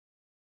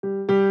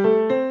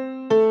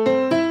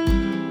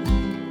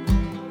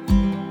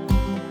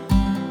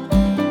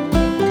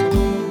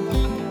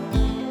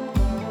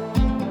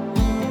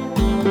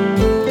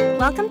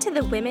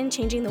to the Women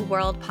Changing the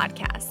World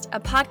podcast, a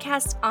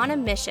podcast on a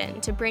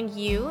mission to bring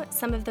you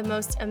some of the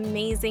most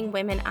amazing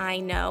women I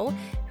know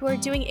who are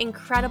doing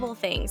incredible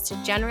things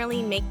to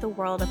generally make the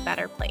world a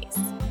better place.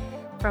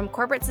 From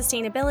corporate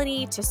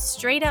sustainability to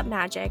straight up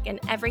magic and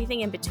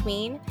everything in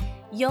between,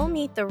 you'll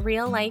meet the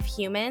real life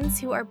humans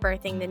who are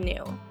birthing the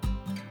new.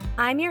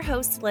 I'm your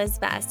host, Liz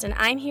Best, and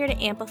I'm here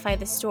to amplify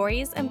the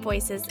stories and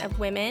voices of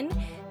women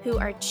who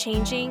are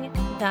changing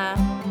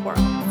the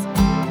world.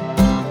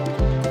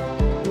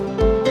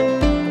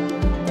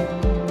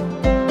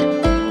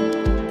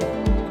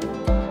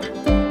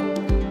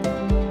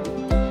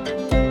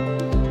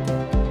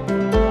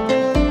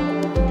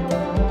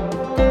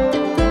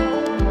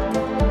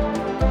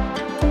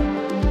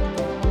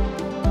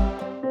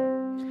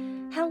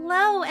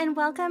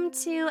 Welcome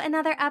to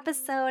another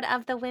episode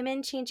of the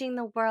Women Changing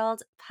the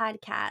World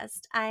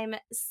podcast. I'm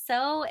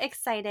so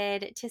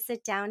excited to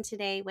sit down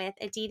today with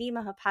Aditi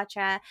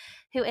Mohapatra,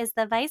 who is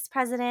the Vice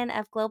President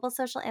of Global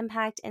Social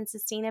Impact and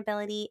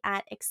Sustainability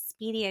at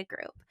Expedia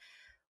Group.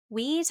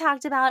 We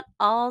talked about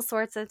all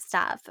sorts of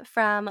stuff,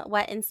 from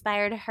what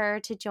inspired her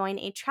to join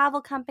a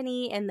travel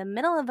company in the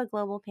middle of a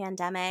global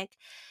pandemic,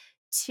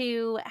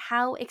 to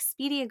how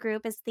Expedia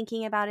Group is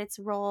thinking about its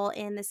role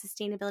in the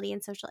sustainability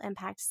and social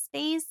impact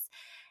space,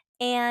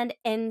 and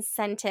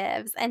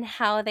incentives and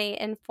how they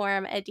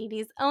inform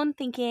Aditi's own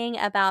thinking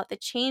about the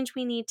change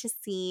we need to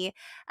see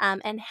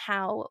and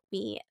how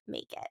we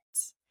make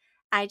it.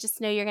 I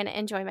just know you're going to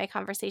enjoy my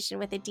conversation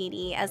with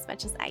Aditi as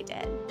much as I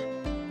did.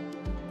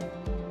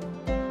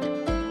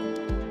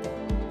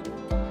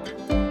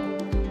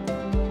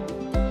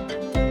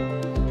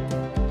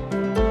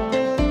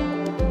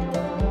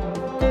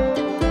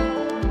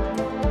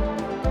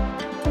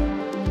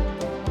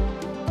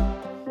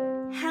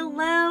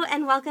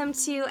 Welcome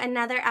to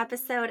another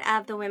episode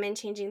of the Women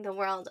Changing the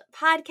World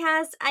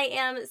podcast. I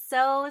am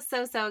so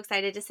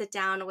excited to sit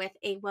down with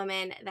a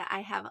woman that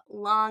I have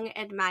long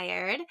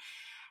admired,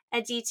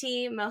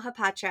 Aditi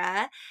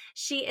Mohapatra.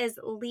 She is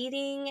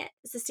leading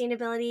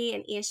sustainability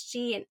and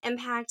ESG and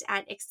impact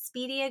at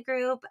Expedia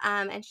Group,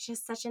 and she's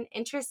just such an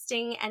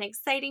interesting and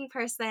exciting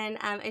person.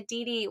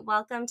 Aditi,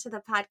 welcome to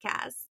the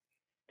podcast.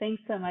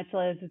 Thanks so much,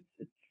 Liz.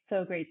 It's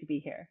so great to be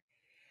here.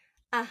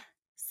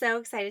 So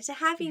excited to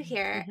have you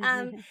here.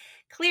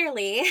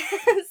 Clearly.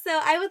 So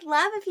I would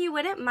love if you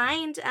wouldn't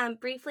mind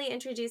briefly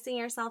introducing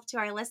yourself to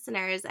our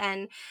listeners,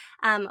 and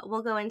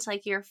we'll go into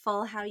like your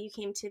full how you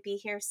came to be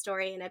here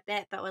story in a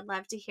bit, but would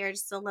love to hear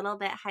just a little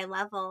bit high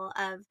level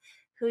of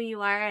who you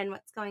are and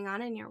what's going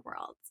on in your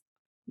world.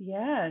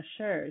 Yeah,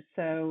 sure.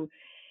 So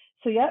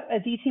yeah,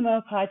 Aditi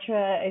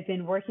Mohapatra. I've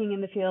been working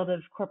in the field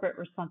of corporate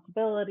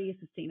responsibility,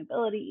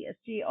 sustainability,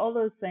 ESG, all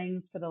those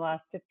things for the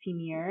last 15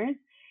 years.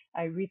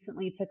 I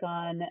recently took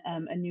on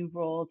a new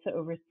role to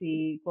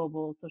oversee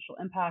global social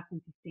impact and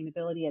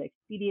sustainability at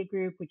Expedia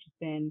Group, which has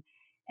been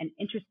an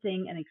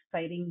interesting and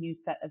exciting new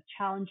set of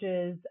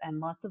challenges and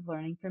lots of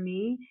learning for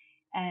me.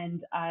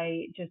 And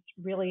I just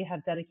really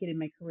have dedicated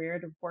my career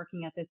to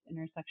working at this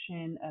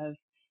intersection of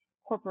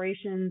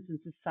corporations and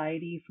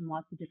society from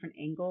lots of different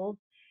angles.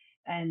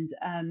 And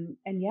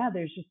yeah,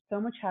 there's just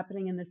so much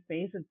happening in this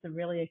space. It's a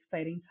really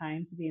exciting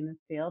time to be in this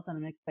field, and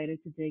I'm excited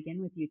to dig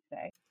in with you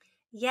today.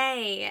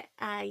 Yay.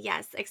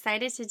 Yes,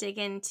 excited to dig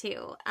in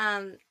too.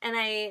 And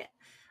I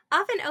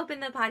often open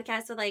the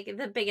podcast with like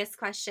the biggest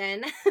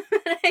question.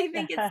 I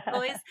think it's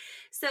always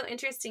so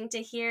interesting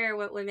to hear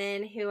what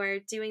women who are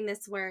doing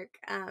this work,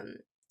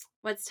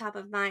 what's top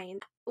of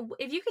mind.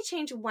 If you could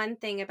change one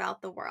thing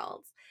about the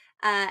world,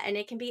 and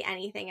it can be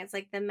anything, it's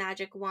like the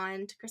magic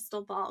wand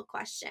crystal ball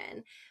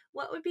question,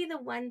 what would be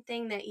the one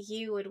thing that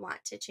you would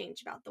want to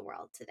change about the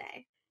world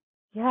today?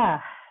 Yeah,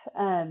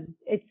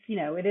 it's,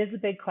 it is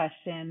a big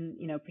question,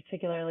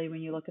 particularly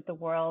when you look at the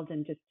world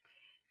and just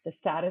the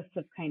status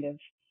of kind of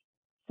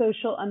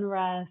social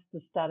unrest,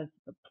 the status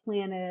of the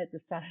planet, the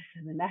status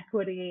of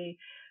inequity,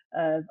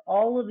 of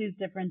all of these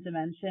different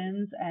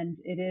dimensions. And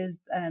it is,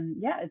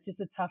 it's just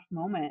a tough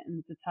moment,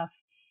 and it's a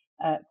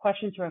tough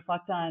question to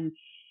reflect on.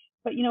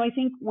 But, I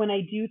think when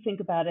I do think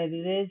about it,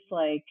 it is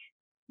like,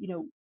 you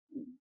know,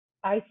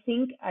 I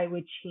think I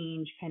would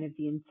change kind of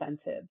the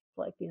incentives,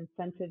 like the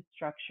incentive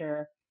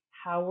structure,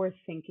 how we're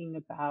thinking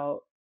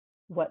about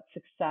what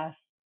success,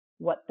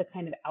 what the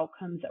kind of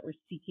outcomes that we're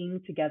seeking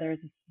together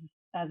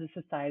as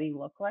a society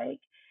look like.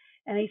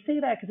 And I say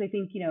that because I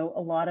think, a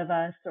lot of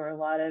us, or a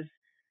lot of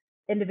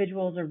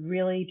individuals, are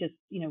really just,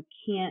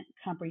 can't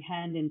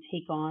comprehend and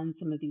take on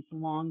some of these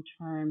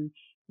long-term,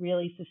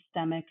 really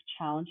systemic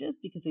challenges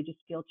because they just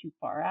feel too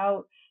far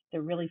out.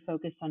 They're really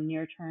focused on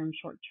near-term,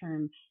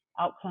 short-term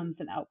outcomes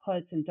and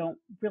outputs, and don't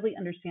really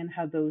understand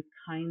how those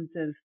kinds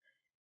of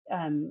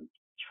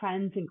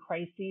trends and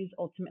crises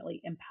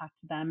ultimately impact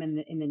them in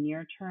the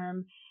near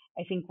term.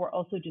 I think we're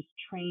also just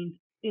trained,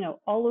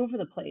 all over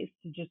the place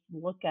to just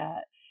look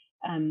at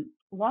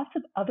lots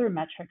of other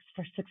metrics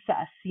for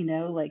success,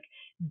 like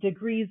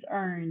degrees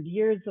earned,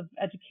 years of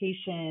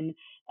education,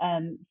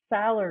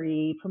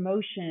 salary,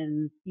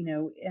 promotions,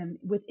 and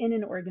within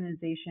an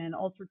organization,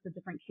 all sorts of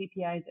different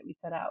KPIs that we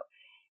set out.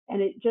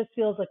 And it just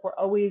feels like we're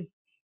always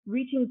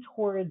reaching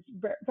towards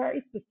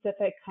very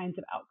specific kinds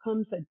of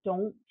outcomes that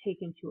don't take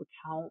into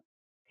account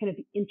kind of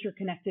the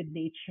interconnected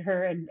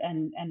nature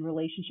and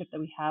relationship that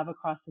we have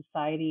across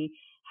society,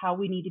 how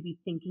we need to be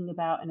thinking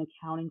about and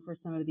accounting for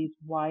some of these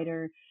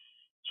wider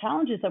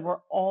challenges that we're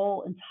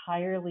all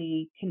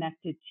entirely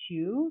connected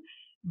to,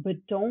 but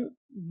don't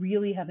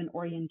really have an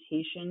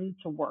orientation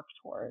to work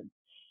towards.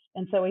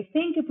 And so I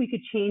think if we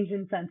could change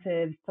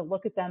incentives to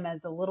look at them as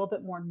a little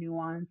bit more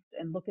nuanced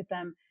and look at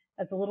them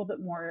as a little bit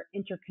more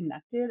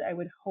interconnected, I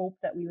would hope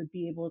that we would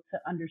be able to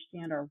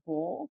understand our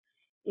role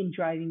in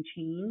driving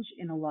change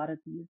in a lot of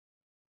these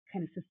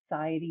kind of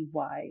society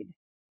wide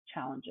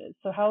challenges.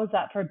 So, how is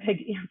that for a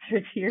big answer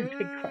to your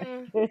big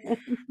Mm, question?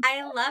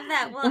 I love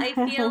that. Well, I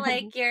feel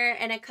like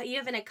you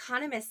have an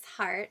economist's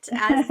heart,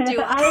 as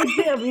do I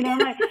I. do. You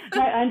know,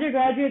 my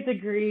undergraduate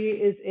degree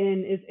is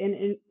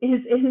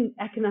in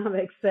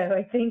economics, so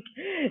I think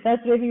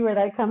that's maybe where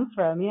that comes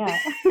from. Yeah.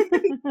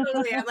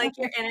 Totally. I'm like,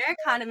 your inner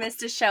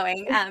economist is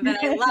showing, but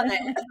I love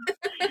it.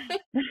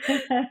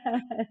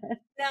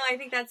 No, I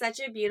think that's such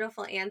a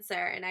beautiful answer.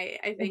 And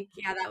I think,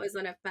 yeah, that was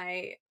one of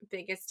my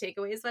biggest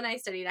takeaways when I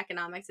studied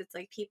economics. It's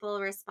like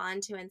people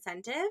respond to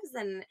incentives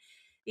and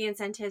the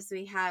incentives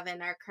we have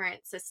in our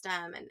current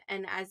system.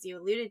 And as you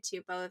alluded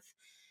to, both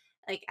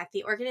like at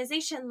the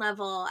organization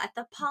level, at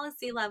the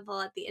policy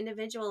level, at the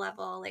individual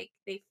level, like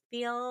they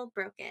feel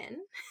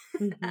broken.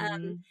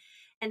 um, Hmm.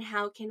 and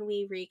how can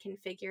we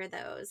reconfigure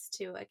those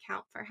to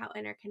account for how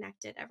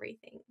interconnected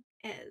everything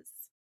is?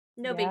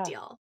 No big Yeah.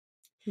 deal.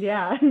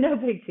 Yeah. No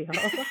big deal.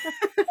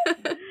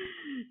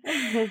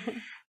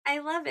 I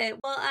love it.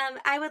 Well,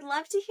 I would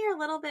love to hear a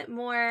little bit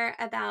more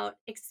about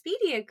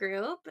Expedia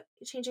Group,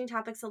 changing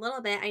topics a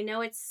little bit. I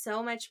know it's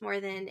so much more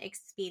than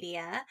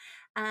Expedia.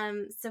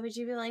 So would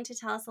you be willing to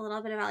tell us a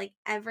little bit about like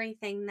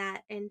everything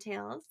that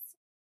entails?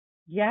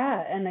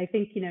 Yeah, and I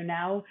think,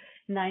 now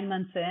 9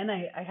 months in,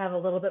 I have a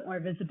little bit more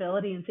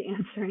visibility into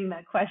answering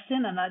that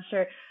question. I'm not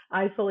sure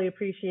I fully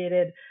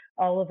appreciated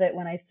all of it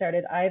when I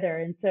started either.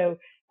 And so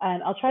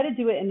I'll try to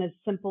do it in as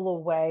simple a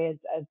way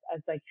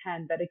as I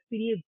can. But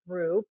Expedia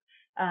Group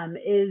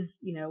is,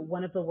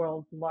 one of the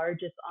world's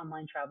largest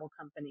online travel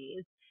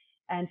companies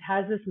and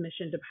has this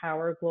mission to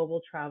power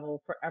global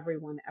travel for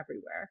everyone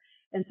everywhere.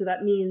 And so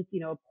that means,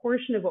 a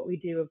portion of what we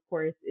do, of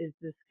course, is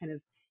this kind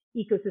of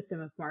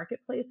ecosystem of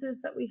marketplaces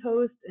that we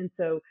host. And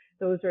so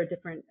those are a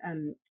different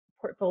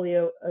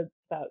portfolio of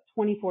about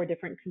 24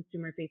 different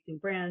consumer facing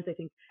brands. I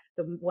think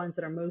the ones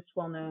that are most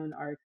well known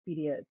are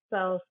Expedia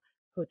itself,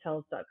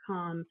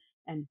 hotels.com,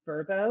 and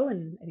Vrbo.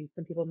 And I think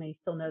some people may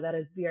still know that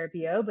as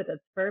VRBO, but that's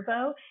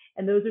Vrbo.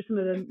 And those are some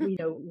of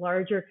the,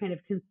 larger kind of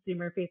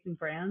consumer facing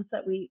brands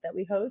that we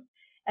host.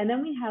 And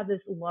then we have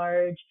this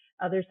large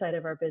other side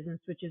of our business,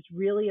 which is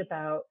really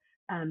about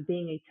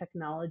being a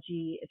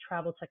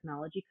travel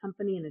technology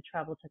company and a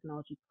travel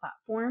technology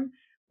platform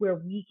where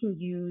we can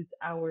use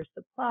our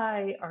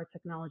supply, our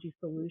technology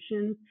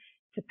solutions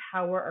to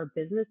power our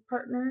business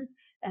partners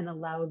and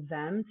allow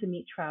them to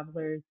meet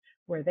travelers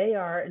where they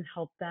are and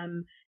help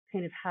them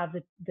kind of have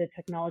the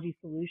technology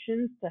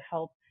solutions to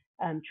help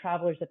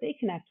travelers that they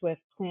connect with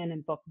plan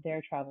and book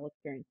their travel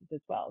experiences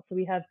as well. So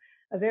we have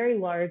a very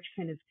large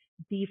kind of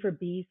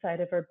B2B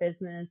side of our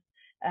business,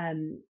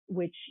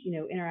 which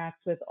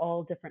interacts with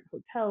all different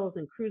hotels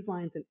and cruise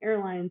lines and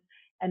airlines,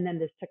 and then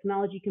this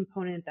technology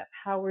component that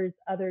powers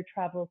other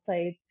travel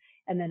sites,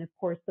 and then of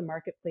course the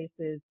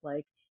marketplaces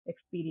like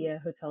Expedia,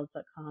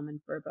 Hotels.com, and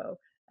Vrbo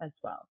as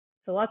well.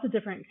 So lots of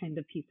different kind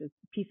of pieces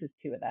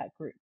to that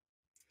group.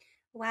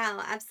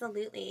 Wow,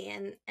 absolutely.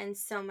 And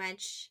so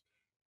much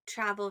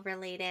travel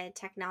related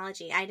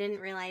technology. I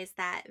didn't realize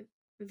that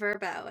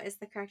Verbo is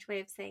the correct way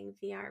of saying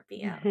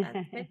VRBO.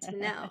 That's good to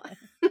know.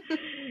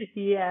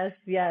 Yes,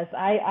 yes.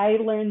 I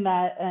learned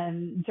that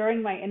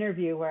during my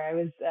interview where I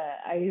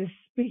was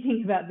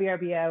speaking about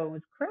VRBO and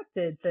was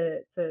corrected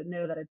to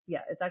know that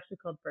it's actually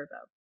called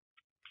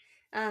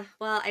Vrbo.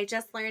 Well, I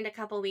just learned a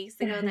couple weeks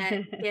ago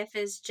that GIF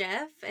is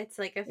GIF. It's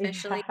like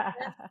officially GIF.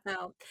 Yeah.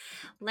 So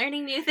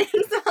learning new things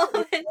all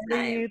the Learning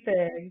time. new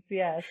things.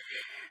 Yes.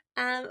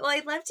 Well,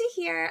 I'd love to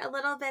hear a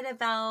little bit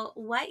about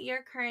what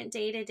your current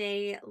day to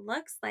day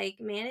looks like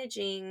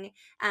managing.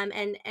 And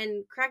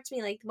correct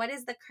me, like what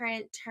is the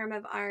current term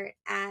of art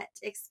at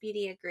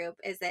Expedia Group?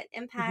 Is it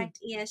impact,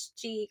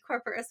 ESG,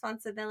 corporate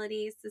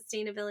responsibility,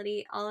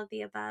 sustainability, all of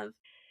the above?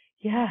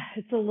 Yeah,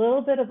 it's a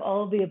little bit of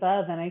all of the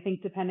above. And I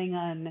think depending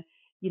on,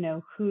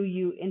 who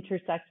you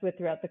intersect with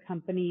throughout the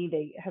company,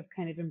 they have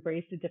kind of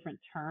embraced a different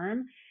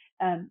term.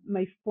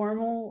 My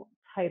formal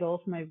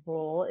title for my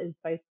role is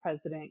Vice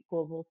President,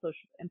 Global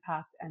Social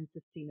Impact and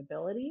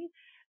Sustainability.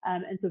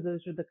 And so those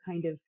are the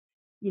kind of,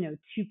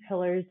 two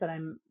pillars that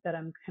I'm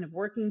kind of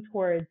working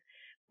towards,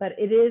 but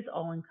it is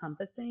all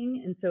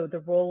encompassing. And so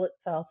the role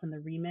itself and the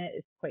remit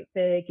is quite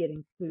big. It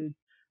includes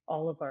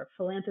all of our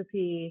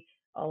philanthropy,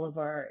 all of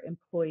our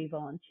employee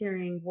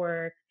volunteering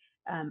work,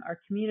 our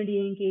community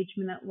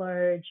engagement at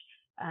large,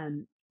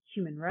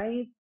 human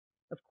rights,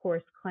 of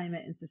course,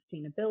 climate and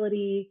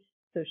sustainability,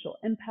 social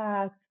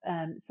impact.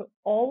 So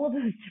all of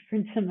those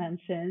different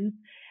dimensions,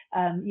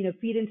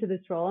 feed into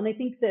this role. And I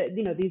think that,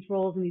 these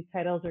roles and these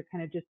titles are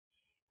kind of just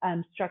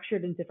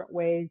structured in different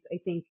ways. I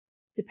think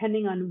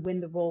depending on when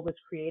the role was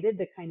created,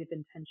 the kind of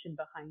intention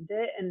behind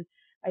it. And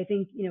I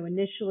think,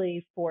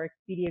 initially for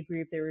Expedia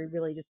Group, there were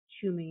really just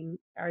two main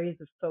areas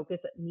of focus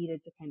that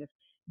needed to kind of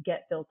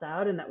get built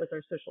out. And that was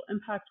our social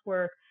impact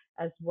work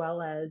as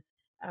well as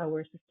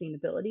our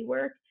sustainability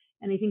work.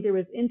 And I think there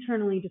was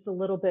internally just a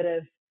little bit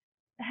of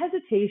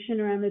hesitation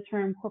around the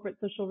term corporate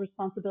social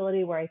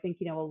responsibility, where I think,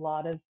 a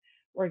lot of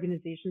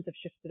organizations have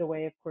shifted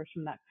away, of course,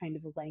 from that kind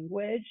of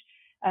language.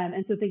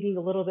 And so thinking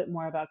a little bit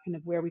more about kind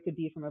of where we could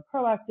be from a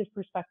proactive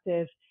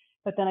perspective.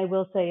 But then I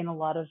will say in a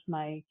lot of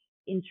my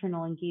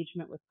internal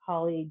engagement with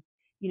colleagues,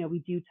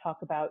 we do talk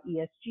about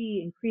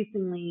ESG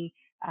increasingly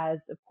as,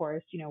 of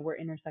course, we're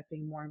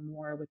intersecting more and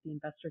more with the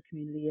investor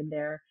community and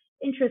their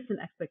interests and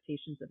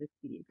expectations of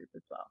Expedia Group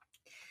as well.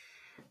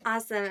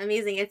 Awesome,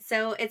 amazing.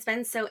 It's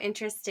been so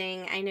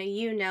interesting. I know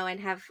you know and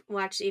have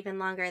watched even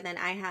longer than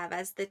I have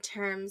as the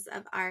terms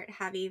of art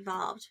have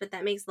evolved, but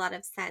that makes a lot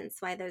of sense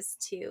why those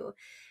two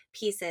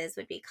pieces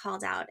would be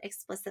called out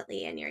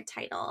explicitly in your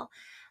title.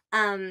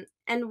 And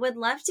would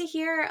love to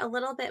hear a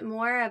little bit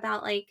more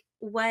about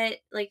what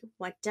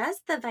does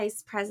the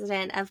vice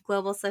president of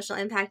global social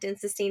impact and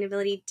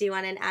sustainability do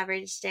on an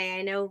average day?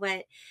 I know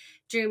what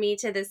drew me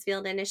to this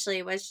field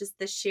initially was just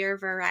the sheer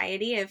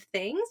variety of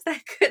things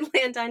that could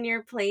land on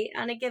your plate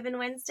on a given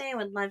Wednesday. I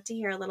would love to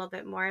hear a little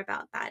bit more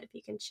about that if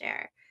you can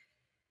share.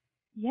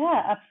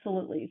 Yeah,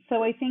 absolutely.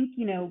 So I think,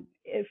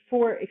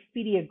 for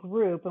Expedia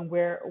Group and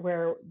where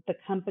the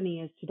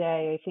company is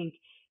today, I think,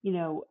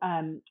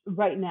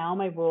 right now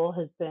my role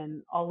has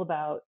been all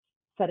about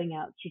setting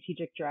out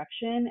strategic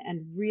direction.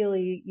 And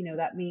really,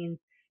 that means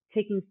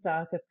taking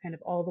stock of kind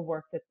of all the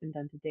work that's been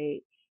done to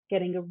date,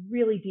 getting a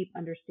really deep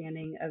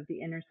understanding of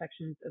the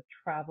intersections of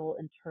travel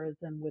and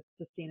tourism with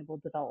sustainable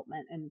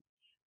development. And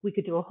we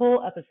could do a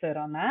whole episode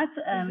on that,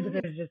 because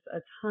there's just a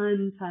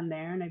ton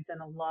there. And I've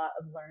done a lot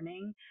of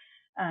learning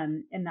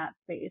in that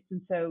space.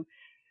 And so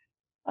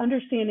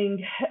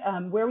understanding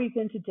where we've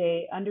been to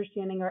date,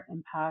 understanding our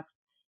impacts,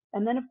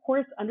 and then, of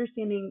course,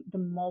 understanding the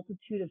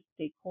multitude of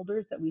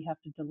stakeholders that we have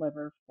to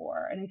deliver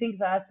for. And I think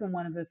that's been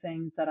one of the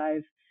things that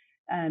I've,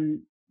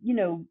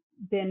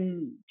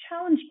 been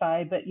challenged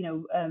by, but,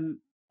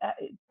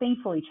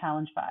 thankfully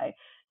challenged by.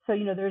 So,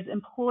 there's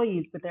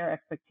employees with their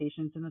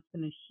expectations, and that's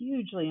been a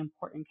hugely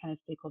important kind of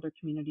stakeholder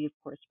community, of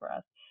course, for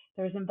us.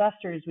 There's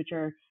investors, which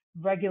are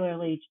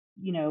regularly,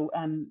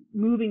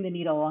 moving the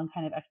needle on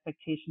kind of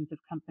expectations of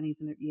companies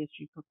and their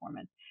ESG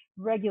performance.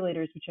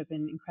 Regulators, which have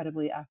been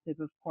incredibly active,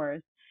 of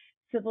course.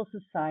 Civil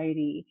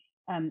society,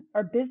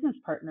 our business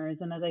partners,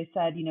 and as I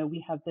said,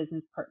 we have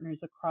business partners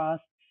across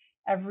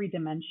every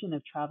dimension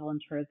of travel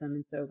and tourism,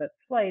 and so that's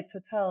flights,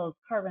 hotels,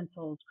 car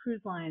rentals,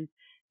 cruise lines,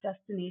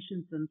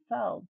 destinations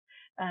themselves.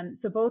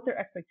 So both their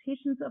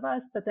expectations of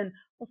us, but then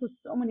also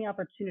so many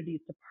opportunities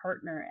to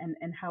partner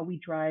and how we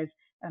drive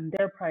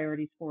their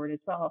priorities forward as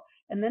well.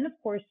 And then, of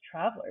course,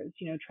 travelers,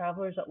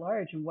 travelers at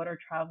large, and what are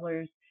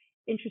travelers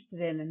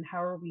interested in, and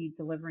how are we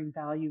delivering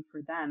value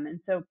for them?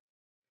 And so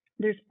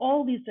there's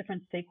all these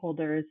different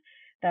stakeholders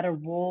that a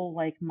role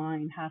like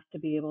mine has to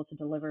be able to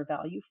deliver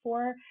value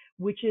for,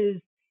 which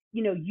is,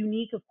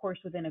 unique, of course,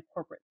 within a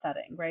corporate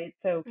setting, right?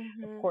 So, of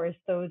Mm-hmm. course,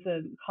 those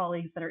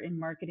colleagues that are in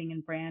marketing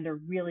and brand are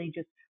really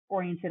just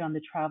oriented on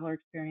the traveler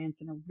experience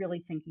and are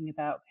really thinking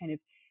about kind of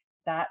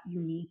that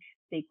unique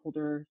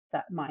stakeholder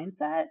set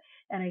mindset.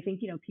 And I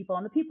think, people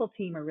on the people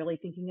team are really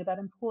thinking about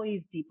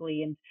employees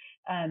deeply.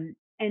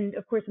 And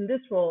of course, in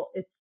this role,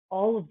 it's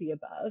all of the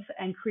above,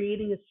 and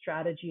creating a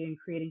strategy and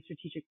creating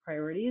strategic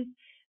priorities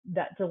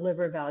that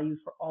deliver value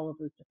for all of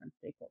those different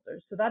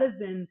stakeholders. So that has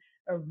been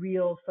a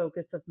real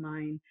focus of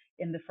mine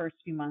in the first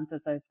few months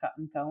as I've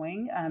gotten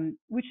going,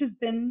 which has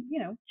been,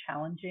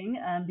 challenging,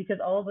 because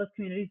all of those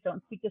communities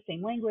don't speak the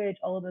same language.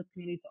 All of those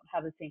communities don't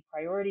have the same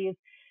priorities.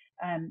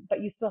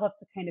 But you still have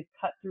to kind of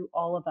cut through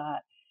all of that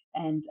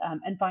and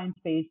find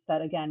space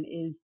that, again,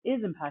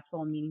 is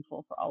impactful and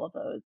meaningful for all of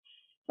those.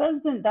 So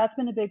that's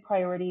been a big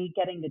priority.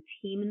 Getting the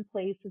team in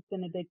place has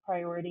been a big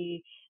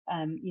priority.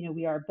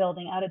 We are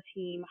building out a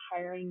team,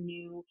 hiring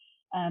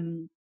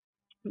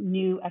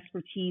new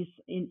expertise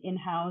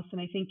in-house.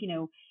 And I think,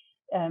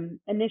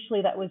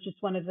 initially that was just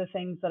one of the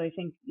things that I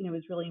think,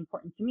 was really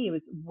important to me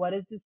was, what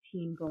is this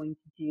team going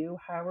to do?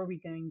 How are we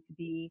going to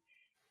be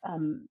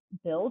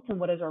built, and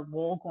what is our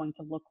role going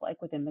to look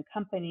like within the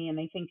company? And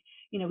I think,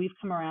 we've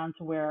come around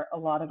to where a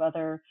lot of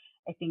other,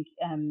 I think,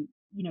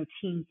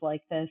 teams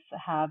like this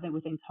have it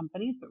within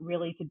companies, but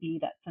really to be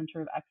that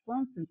center of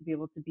excellence and to be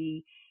able to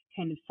be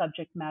kind of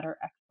subject matter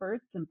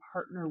experts and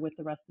partner with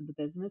the rest of the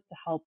business to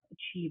help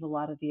achieve a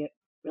lot of the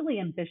really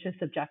ambitious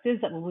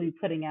objectives that we'll be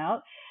putting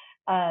out,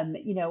 and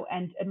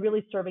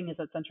really serving as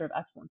a center of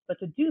excellence. But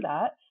to do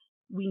that,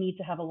 we need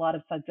to have a lot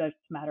of subject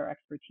matter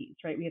expertise,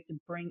 right? We have to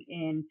bring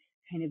in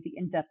kind of the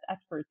in-depth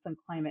experts on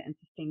climate and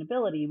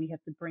sustainability. We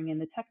have to bring in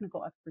the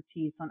technical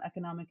expertise on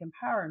economic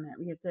empowerment.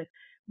 We have to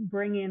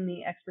bring in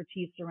the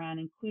expertise around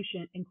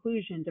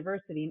inclusion,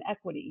 diversity, and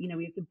equity.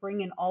 We have to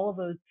bring in all of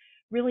those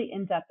really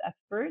in-depth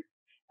experts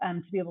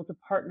to be able to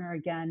partner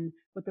again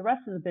with the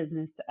rest of the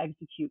business to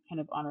execute kind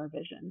of on our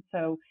vision.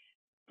 So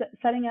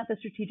setting out the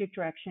strategic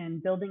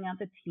direction, building out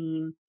the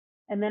team,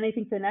 and then I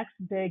think the next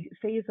big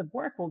phase of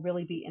work will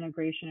really be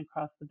integration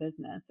across the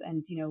business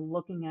and,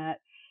 looking at,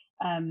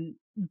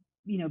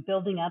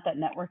 building out that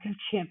network of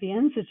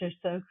champions, which are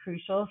so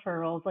crucial for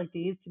roles like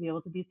these to be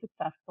able to be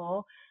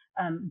successful,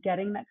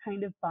 getting that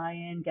kind of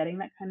buy-in, getting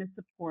that kind of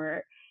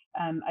support.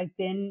 I've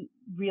been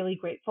really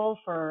grateful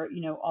for,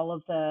 all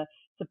of the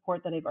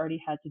support that I've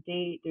already had to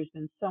date. There's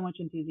been so much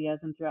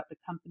enthusiasm throughout the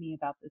company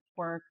about this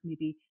work.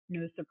 Maybe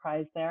no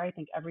surprise there. I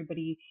think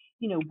everybody,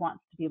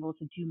 wants to be able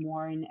to do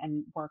more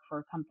and work for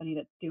a company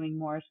that's doing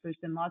more. So there's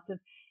been lots of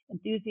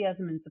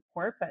enthusiasm and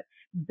support, but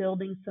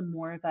building some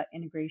more of that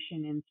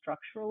integration in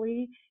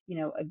structurally,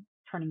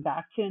 turning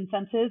back to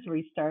incentives where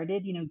we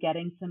started,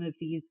 getting some of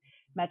these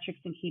metrics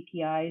and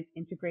KPIs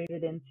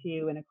integrated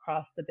into and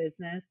across the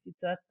business. So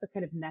that's the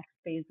kind of next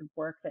phase of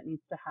work that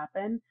needs to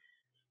happen.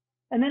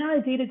 And then on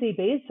a day-to-day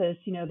basis,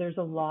 there's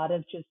a lot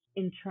of just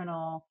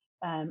internal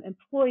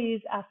employees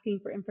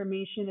asking for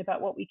information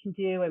about what we can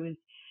do. I was,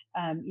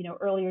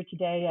 earlier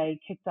today, I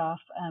kicked off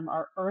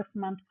our Earth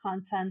Month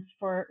content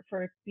for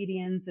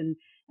Expedians and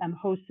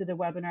hosted a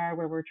webinar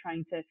where we're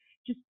trying to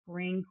just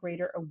bring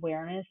greater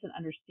awareness and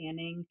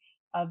understanding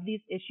of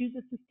these issues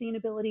of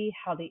sustainability,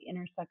 how they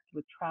intersect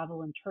with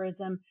travel and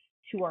tourism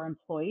to our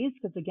employees.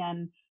 Because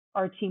again,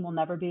 our team will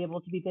never be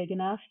able to be big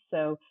enough.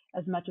 So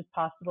as much as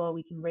possible,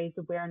 we can raise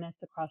awareness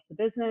across the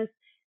business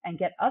and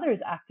get others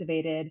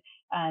activated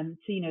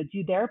to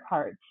do their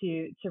part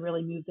to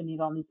really move the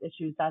needle on these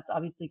issues. That's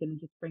obviously going to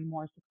just bring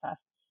more success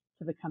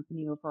to the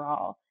company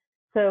overall.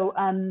 So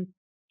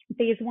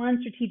phase one,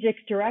 strategic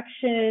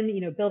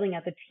direction, building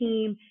out the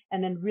team,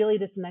 and then really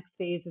this next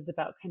phase is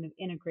about kind of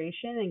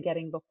integration and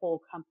getting the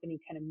whole company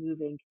kind of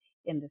moving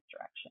in this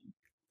direction.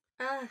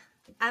 Uh,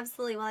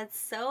 Absolutely. Well, it's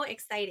so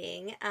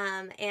exciting,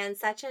 and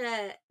such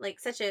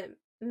a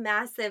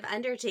massive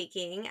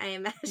undertaking, I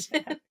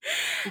imagine,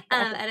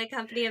 Yeah. at a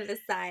company of this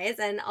size.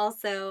 And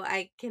also,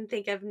 I can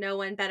think of no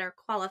one better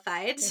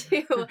qualified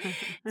to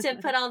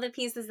put all the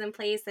pieces in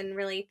place and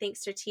really think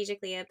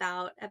strategically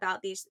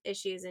about these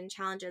issues and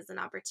challenges and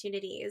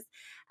opportunities.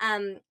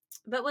 Um,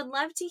 but would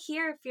love to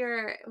hear, if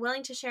you're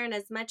willing to share in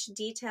as much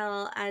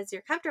detail as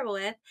you're comfortable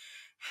with,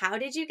 how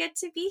did you get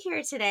to be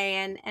here today?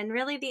 And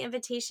really, the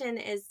invitation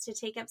is to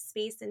take up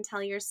space and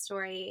tell your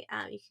story.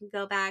 You can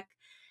go back,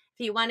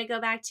 if you want to go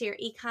back to your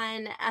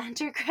econ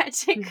undergrad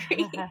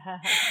degree,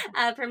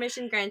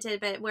 permission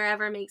granted, but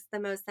wherever makes the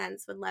most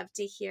sense, would love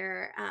to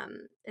hear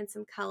in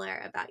some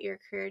color about your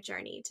career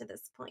journey to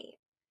this point.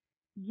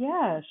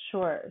 Yeah,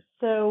 sure.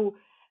 So,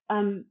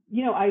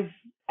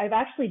 I've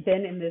actually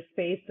been in this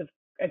space of,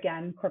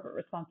 again, corporate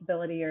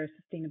responsibility or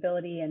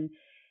sustainability, and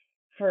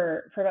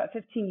for about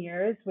 15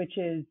 years, which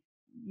is,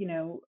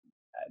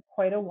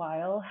 quite a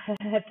while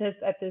at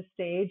this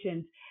stage.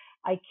 And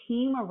I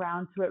came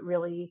around to it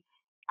really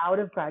out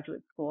of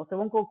graduate school. So I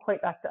won't go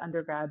quite back to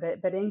undergrad,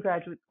 but in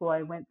graduate school,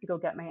 I went to go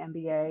get my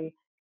MBA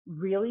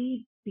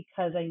really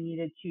because I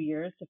needed 2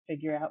 years to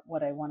figure out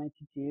what I wanted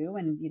to do.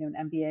 And,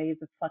 an MBA is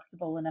a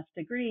flexible enough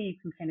degree. You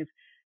can kind of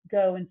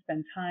go and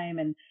spend time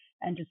and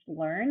just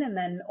learn, and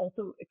then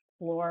also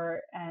explore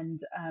and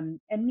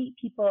meet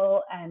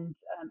people and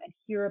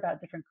hear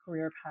about different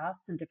career paths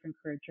and different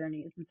career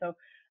journeys. And so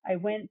I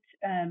went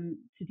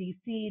to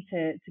DC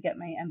to get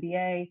my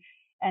MBA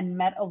and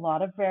met a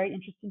lot of very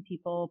interesting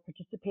people,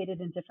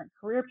 participated in different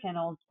career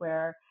panels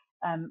where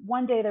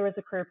one day there was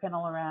a career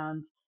panel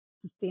around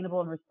sustainable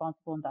and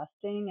responsible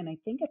investing. And I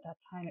think at that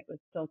time it was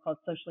still called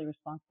socially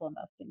responsible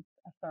investing,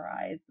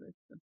 SRIs.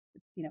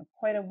 It's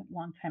quite a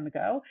long time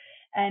ago.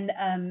 And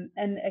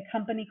a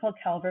company called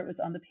Calvert was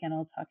on the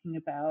panel talking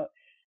about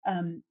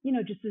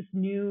just this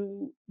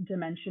new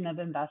dimension of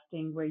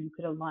investing where you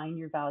could align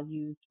your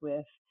values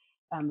with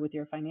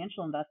your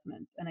financial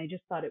investments. And I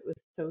just thought it was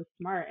so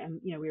smart.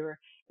 And,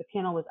 the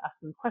panel was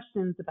asking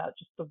questions about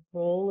just the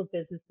role of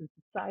business in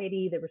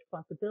society, the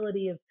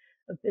responsibility of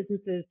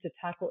businesses to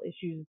tackle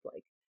issues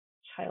like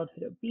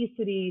childhood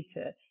obesity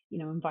to,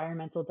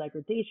 environmental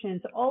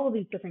degradation, to all of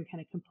these different kind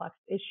of complex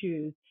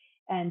issues,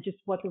 and just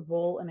what the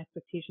role and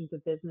expectations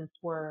of business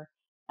were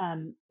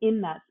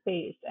in that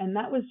space. And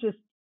that was just,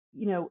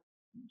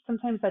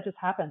 sometimes that just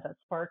happens, that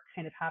spark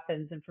kind of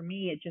happens. And for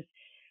me, it just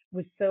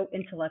was so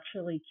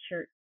intellectually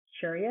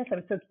curious. I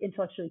was so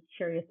intellectually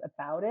curious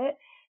about it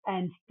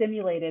and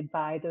stimulated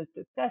by those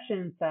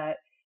discussions that,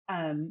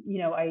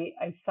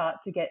 I sought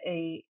to get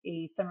a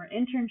summer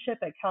internship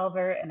at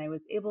Calvert, and I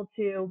was able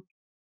to,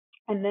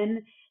 and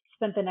then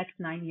spent the next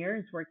 9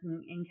 years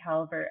working in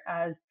Calvert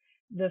as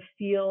the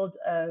field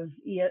of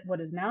what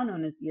is now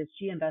known as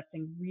ESG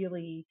investing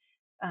really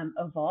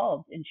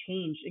evolved and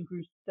changed and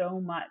grew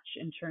so much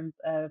in terms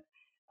of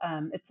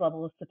its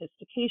level of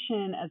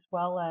sophistication, as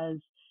well as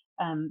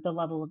the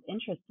level of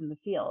interest in the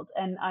field.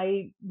 And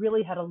I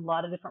really had a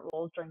lot of different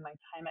roles during my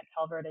time at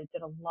Calvert. I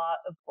did a lot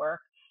of work,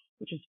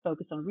 which was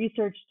focused on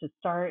research to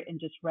start, and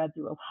just read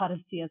through a lot of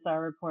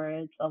CSR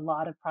reports, a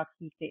lot of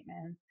proxy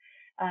statements,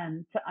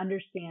 to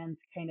understand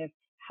kind of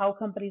how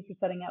companies were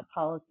setting out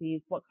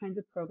policies, what kinds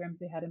of programs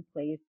they had in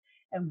place,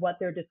 and what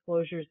their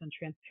disclosures and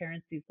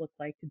transparencies looked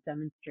like to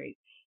demonstrate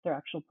their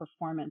actual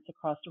performance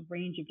across a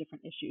range of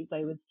different issues.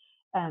 I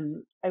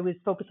was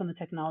focused on the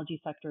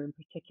technology sector in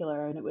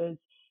particular, and it was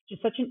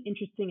just such an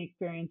interesting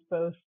experience,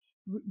 both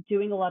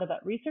doing a lot of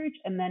that research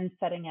and then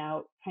setting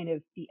out kind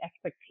of the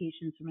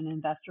expectations from an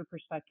investor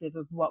perspective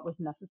of what was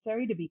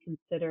necessary to be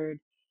considered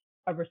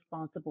a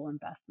responsible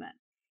investment.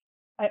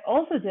 I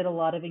also did a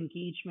lot of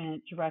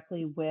engagement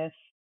directly with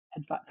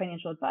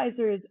financial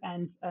advisors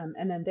and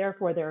then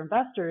therefore their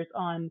investors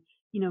on,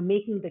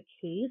 making the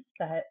case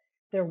that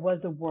there was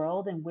a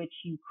world in which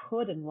you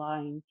could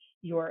align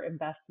your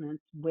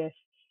investments with,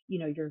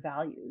 your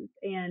values.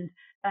 And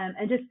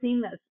just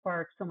seeing that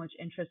spark so much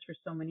interest for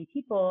so many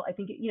people, I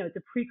think, it's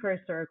a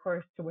precursor, of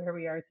course, to where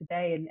we are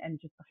today, and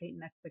just the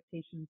heightened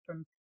expectations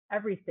from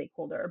every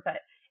stakeholder.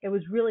 But it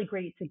was really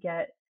great to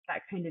get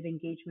that kind of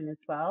engagement as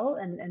well,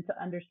 and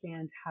to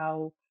understand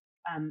how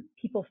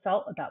people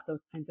felt about those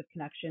kinds of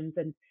connections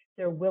and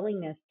their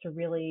willingness to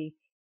really,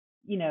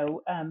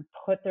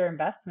 put their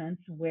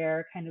investments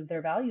where kind of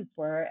their values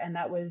were. And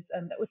that was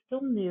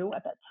still new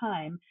at that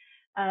time.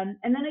 And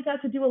then I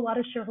got to do a lot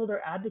of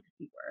shareholder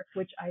advocacy work,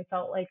 which I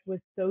felt like was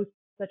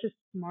such a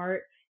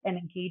smart and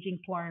engaging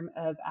form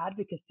of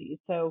advocacy.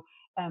 So,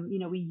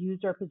 we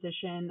used our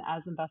position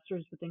as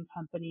investors within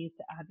companies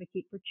to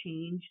advocate for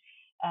change.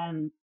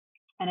 Um,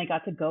 and I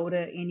got to go to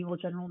annual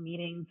general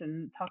meetings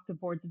and talk to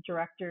boards of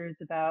directors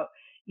about,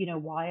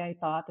 why I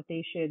thought that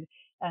they should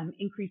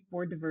increase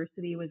board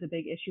diversity was a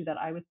big issue that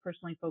I was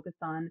personally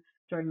focused on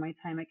during my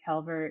time at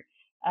Calvert.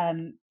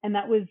 And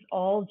that was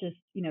all just,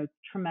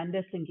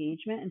 tremendous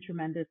engagement and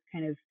tremendous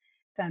kind of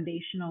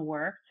foundational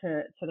work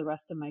to the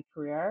rest of my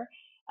career.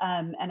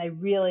 And I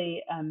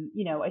really,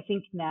 I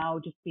think now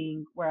just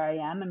being where I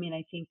am, I mean,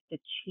 I think the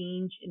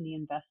change in the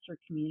investor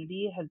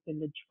community has been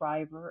the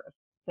driver of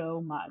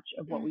so much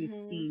of what we've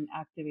Mm-hmm. seen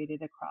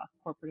activated across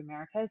corporate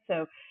America.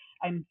 So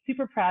I'm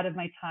super proud of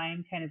my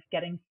time kind of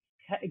getting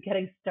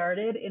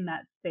started in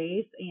that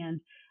space. And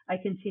I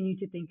continue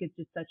to think it's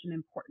just such an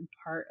important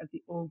part of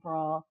the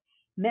overall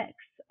mix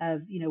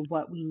of,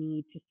 what we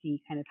need to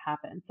see kind of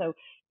happen. So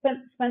spent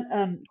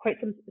quite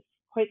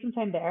some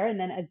time there. And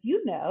then, as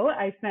you know,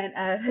 I spent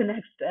the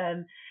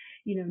next,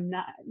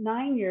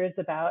 9 years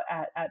about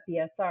at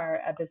BSR,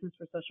 at Business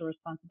for Social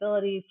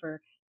Responsibility. For,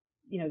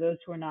 those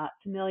who are not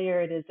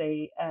familiar, it is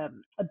a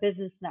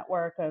business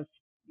network of,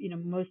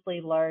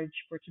 mostly large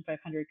Fortune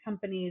 500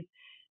 companies.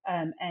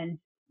 And,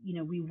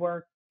 we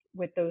work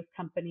with those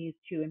companies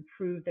to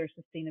improve their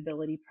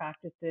sustainability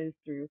practices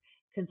through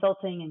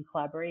consulting and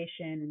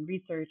collaboration and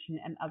research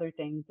and other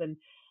things. And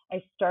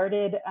I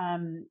started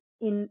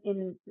in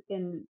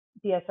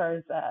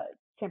BSR's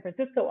San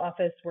Francisco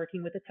office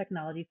working with the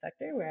technology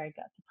sector, where I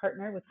got to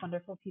partner with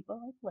wonderful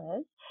people like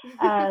Liz,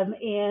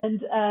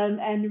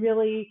 and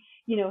really,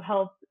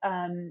 help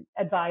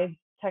advise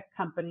tech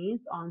companies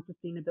on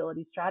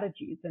sustainability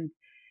strategies. And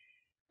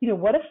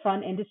what a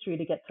fun industry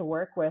to get to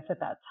work with at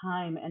that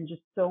time, and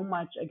just so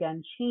much,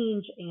 again,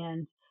 change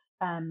and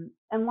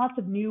lots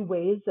of new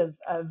ways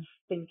of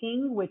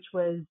thinking, which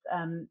was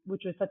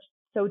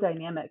so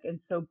dynamic and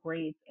so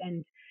great.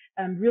 And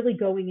really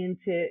going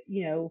into,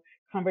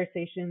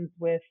 conversations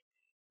with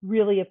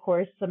really, of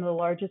course, some of the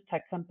largest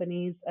tech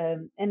companies,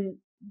 and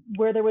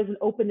where there was an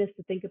openness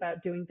to think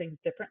about doing things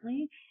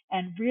differently,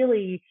 and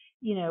really,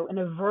 an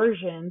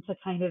aversion to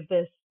kind of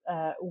this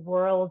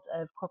world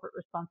of corporate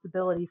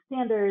responsibility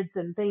standards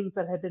and things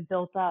that had been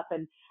built up,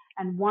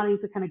 and wanting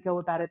to kind of go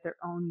about it their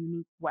own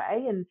unique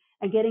way,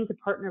 and getting to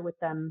partner with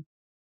them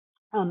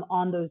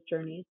on those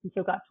journeys. And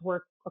so got to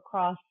work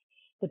across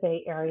the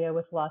Bay Area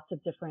with lots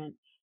of different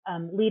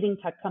leading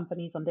tech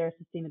companies on their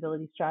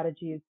sustainability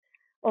strategies.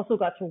 Also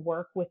got to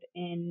work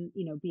within,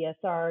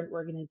 BSR, an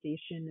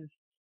organization of,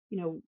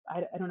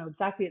 I don't know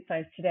exactly its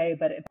size today,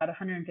 but about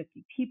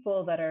 150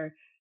 people that are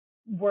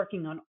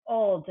working on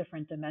all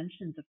different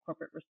dimensions of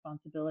corporate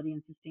responsibility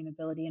and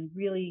sustainability, and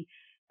really,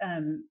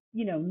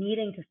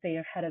 needing to stay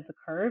ahead of the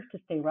curve to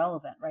stay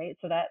relevant, right?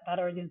 So that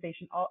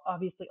organization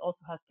obviously also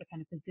has to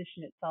kind of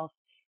position itself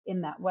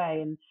in that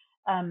way.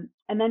 And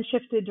then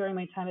shifted during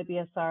my time at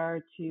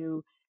BSR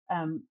to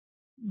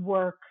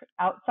work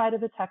outside of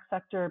the tech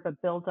sector,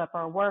 but build up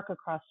our work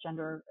across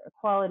gender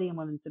equality and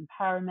women's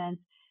empowerment,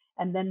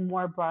 and then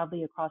more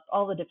broadly across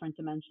all the different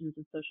dimensions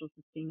of social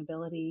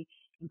sustainability,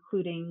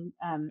 including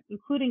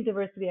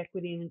diversity,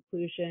 equity, and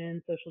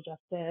inclusion, social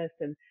justice,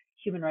 and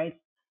human rights.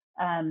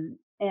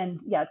 And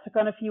yeah, took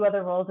on a few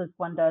other roles, as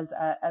one does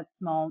at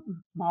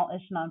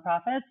smallish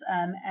nonprofits,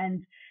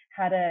 and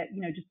had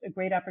just a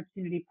great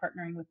opportunity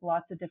partnering with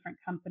lots of different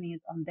companies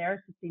on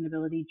their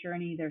sustainability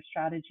journey, their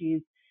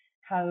strategies,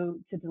 how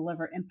to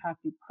deliver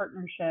impact through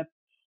partnership,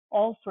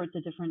 all sorts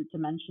of different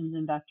dimensions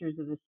and vectors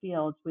of this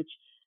field, which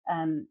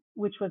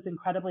which was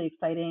incredibly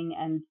exciting.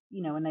 And,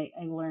 and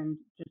I learned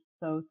just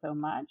so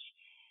much.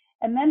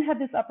 And then had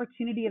this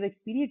opportunity of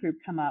Expedia Group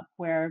come up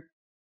where,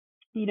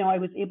 I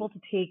was able to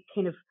take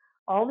kind of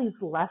all these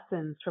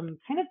lessons from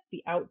kind of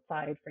the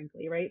outside,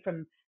 frankly, right?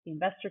 From the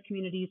investor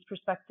community's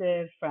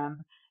perspective,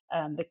 from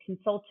the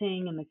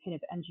consulting and the kind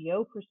of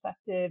NGO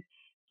perspective,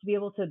 to be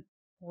able to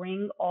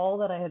bring all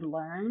that I had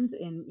learned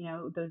in,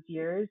 those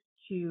years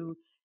to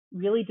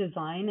really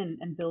design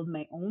and build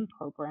my own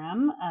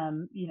program,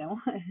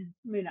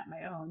 maybe not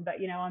my own, but,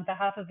 on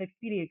behalf of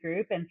Expedia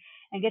Group, and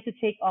get to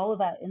take all of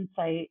that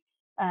insight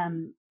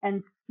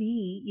and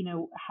see,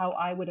 how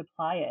I would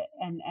apply it.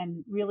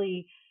 And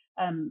really,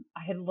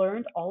 I had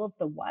learned all of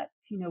the what,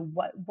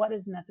 what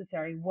is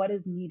necessary, what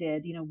is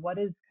needed, what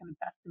is kind of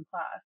best in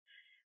class.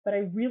 But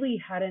I really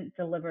hadn't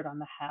delivered on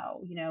the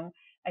how.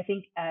 I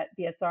think at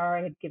BSR,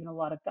 I had given a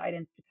lot of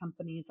guidance to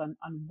companies on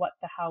what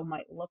the how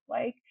might look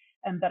like.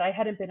 But I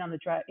hadn't been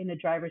in the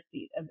driver's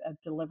seat of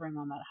delivering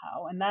on that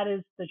how. And that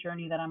is the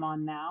journey that I'm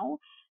on now,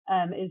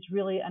 is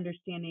really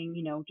understanding,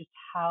 just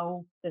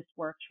how this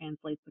work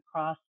translates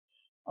across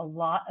a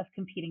lot of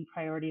competing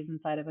priorities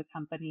inside of a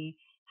company,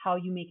 how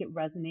you make it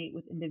resonate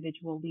with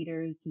individual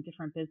leaders and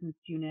different business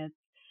units,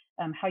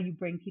 how you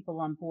bring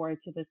people on board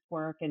to this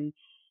work, and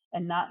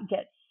not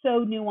get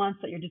so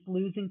nuanced that you're just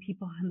losing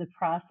people in the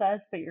process,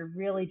 but you're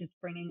really just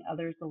bringing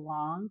others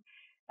along.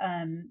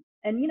 And,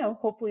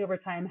 hopefully over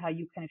time, how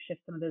you kind of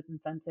shift some of those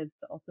incentives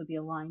to also be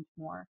aligned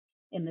more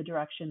in the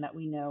direction that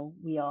we know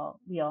we all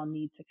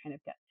need to kind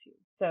of get to.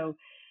 So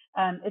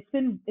it's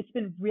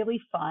been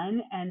really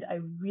fun, and I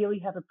really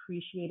have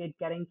appreciated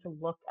getting to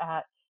look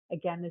at,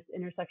 again, this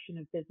intersection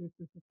of business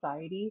and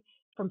society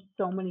from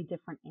so many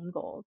different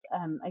angles.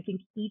 I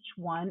think each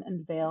one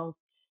unveils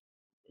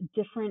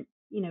different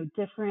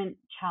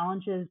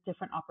challenges,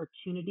 different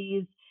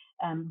opportunities.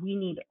 We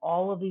need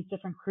all of these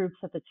different groups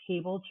at the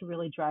table to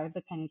really drive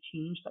the kind of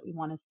change that we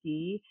want to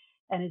see.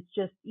 And it's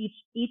just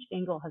each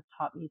angle has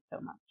taught me so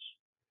much.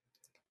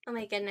 Oh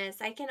my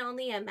goodness, I can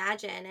only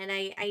imagine. And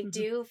I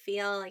do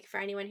feel like for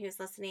anyone who's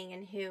listening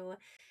and who,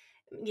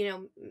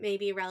 may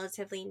be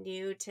relatively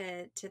new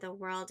to the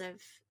world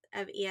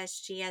of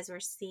ESG as we're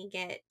seeing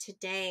it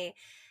today,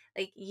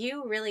 like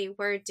you really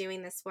were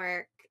doing this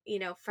work,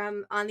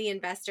 from on the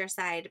investor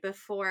side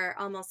before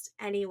almost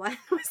anyone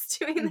was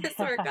doing this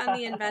work on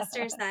the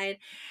investor side.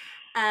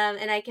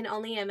 And I can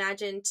only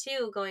imagine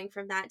too, going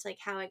from that to like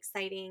how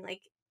exciting,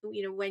 like,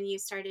 when you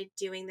started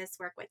doing this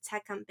work with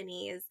tech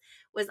companies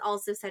was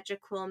also such a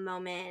cool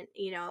moment.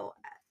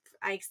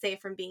 I say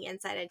from being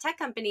inside a tech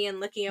company and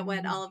looking at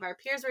what all of our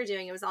peers were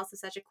doing, it was also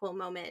such a cool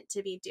moment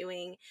to be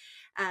doing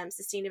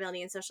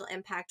sustainability and social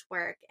impact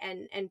work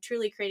and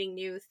truly creating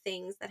new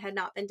things that had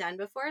not been done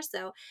before.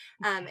 So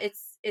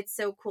it's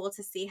so cool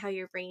to see how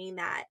you're bringing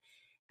that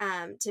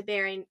to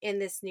bear in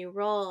this new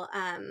role.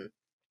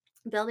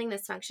 Building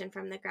this function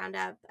from the ground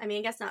up. I mean,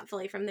 I guess not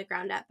fully from the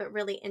ground up, but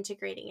really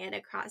integrating it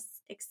across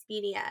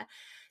Expedia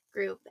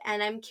Group.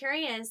 And I'm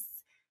curious,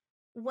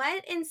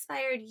 what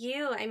inspired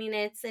you? I mean,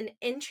 it's an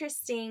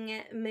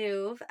interesting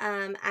move.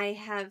 I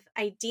have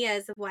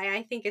ideas of why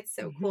I think it's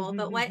so cool,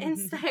 but what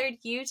inspired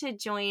you to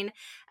join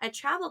a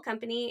travel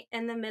company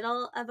in the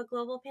middle of a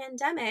global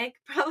pandemic,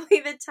 probably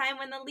the time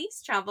when the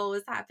least travel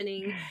was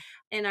happening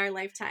in our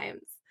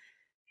lifetimes?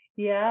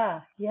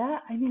 Yeah.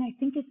 I mean, I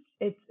think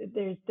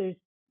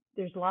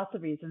there's lots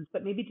of reasons,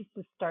 but maybe just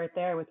to start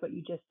there with what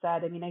you just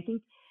said. I mean, I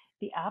think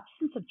the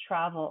absence of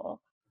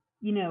travel,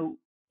 you know,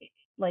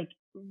 like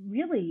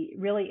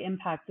really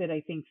impacted,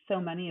 I think, so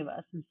many of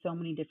us in so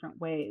many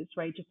different ways,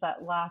 right? Just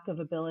that lack of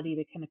ability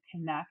to kind of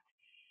connect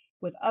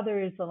with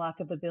others, the lack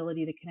of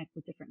ability to connect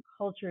with different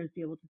cultures,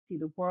 be able to see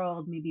the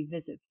world, maybe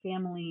visit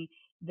family,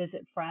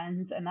 visit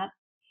friends, and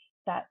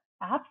that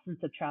absence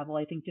of travel,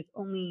 I think, just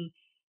only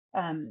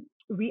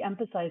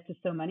re-emphasized to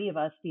so many of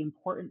us the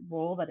important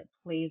role that it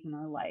plays in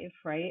our life,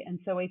 right? And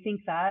so I think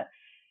that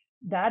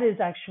is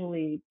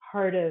actually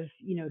part of,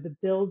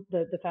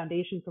 the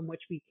foundation from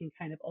which we can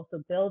kind of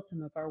also build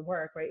some of our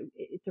work, right?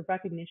 It's a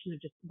recognition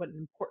of just what an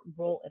important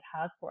role it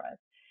has for us.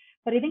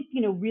 But I think,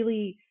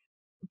 really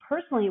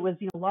personally, it was,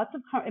 lots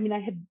of, I mean, I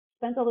had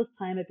spent all this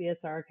time at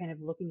BSR kind of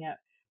looking at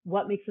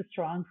what makes a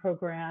strong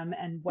program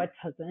and what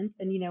doesn't.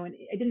 And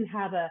I didn't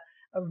have a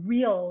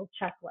real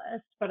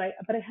checklist, but I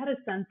had a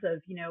sense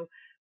of,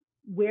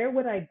 where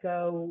would I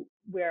go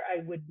where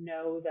I would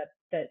know that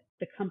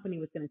the company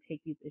was going to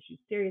take these issues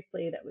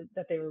seriously,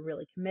 that they were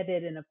really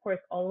committed. And of course,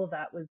 all of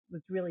that was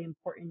really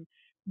important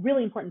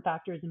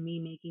factors in me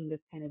making this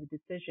kind of a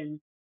decision.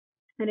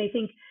 And I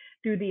think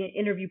through the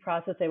interview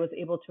process, I was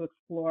able to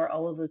explore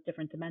all of those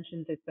different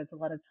dimensions. I spent a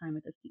lot of time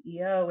with the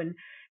CEO and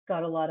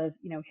got a lot of,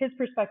 his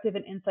perspective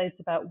and insights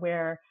about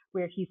where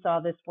he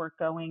saw this work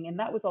going. And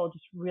that was all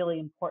just really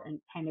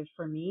important kind of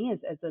for me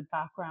as a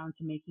background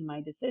to making my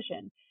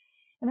decision.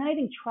 And then I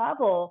think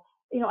travel,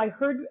 I'd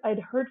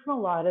heard from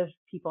a lot of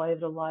people. I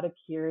had a lot of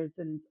peers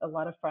and a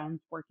lot of friends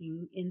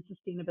working in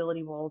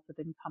sustainability roles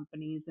within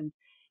companies. And,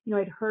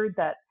 I'd heard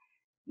that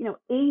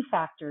a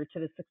factor to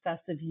the success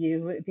of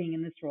you being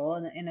in this role,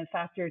 and a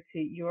factor to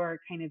your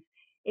kind of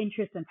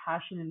interest and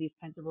passion in these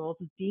kinds of roles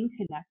is being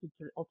connected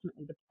to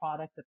ultimately the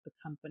product that the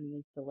company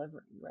is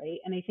delivering, right?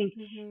 And I think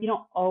you Mm-hmm.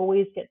 don't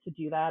always get to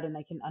do that, and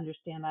I can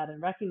understand that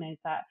and recognize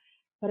that.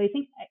 But I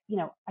think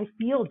I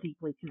feel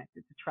deeply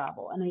connected to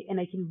travel, and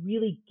I can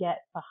really get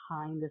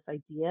behind this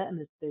idea and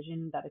this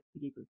vision that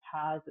Expedia Group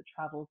has, that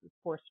travel is a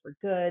force for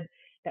good,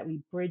 that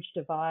we bridge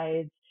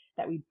divides,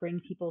 that we bring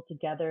people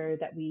together,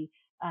 that we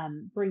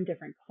bring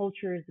different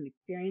cultures and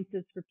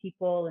experiences for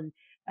people.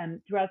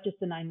 And throughout just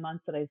the 9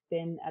 months that I've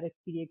been at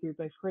Expedia Group,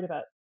 I've heard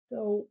about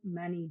so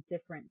many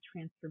different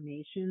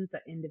transformations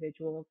that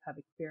individuals have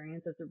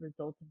experienced as a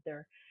result of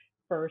their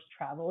first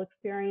travel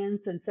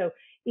experience. And so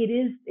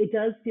it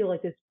does feel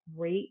like this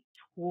great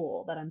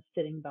tool that I'm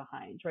sitting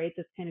behind, right?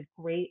 This kind of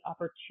great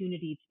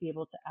opportunity to be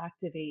able to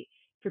activate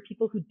for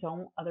people who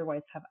don't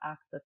otherwise have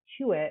access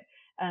to it,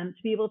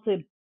 to be able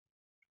to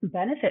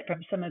benefit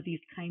from some of these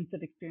kinds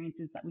of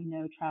experiences that we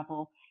know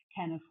travel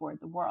can afford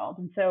the world.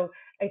 And so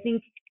I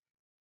think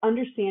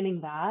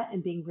understanding that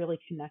and being really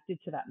connected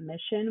to that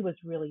mission was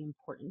really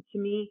important to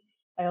me.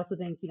 I also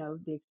think,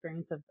 the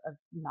experience of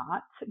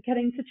not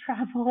getting to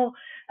travel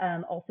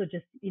also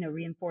just,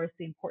 reinforced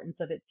the importance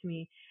of it to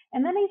me.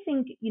 And then I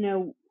think,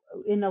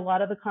 in a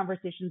lot of the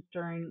conversations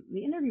during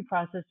the interview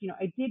process,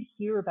 I did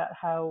hear about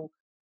how,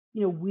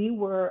 we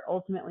were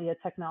ultimately a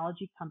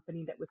technology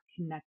company that was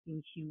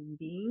connecting human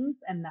beings,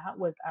 and that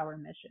was our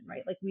mission,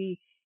 right? Like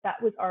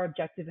that was our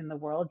objective in the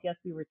world. Yes,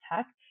 we were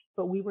tech,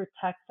 but we were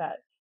tech that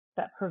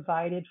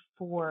provided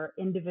for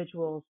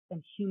individuals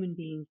and human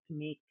beings to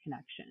make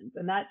connections.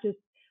 And that just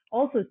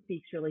also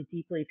speaks really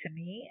deeply to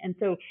me. And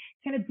so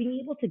kind of being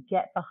able to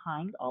get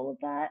behind all of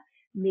that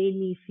made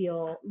me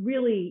feel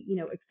really,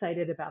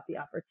 excited about the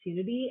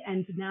opportunity.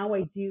 And now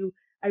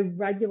I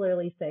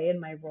regularly say in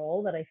my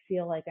role that I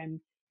feel like I'm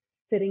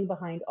sitting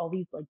behind all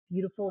these like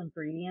beautiful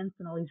ingredients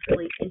and all these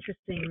really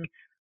interesting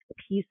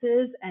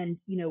pieces, and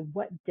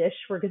what dish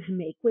we're going to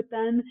make with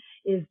them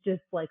is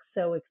just like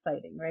so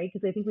exciting, right?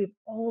 Because I think we have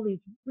all these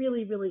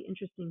really, really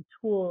interesting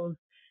tools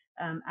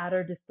at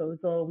our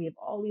disposal. We have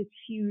all these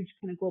huge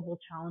kind of global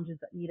challenges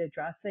that need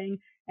addressing,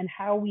 and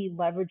how we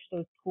leverage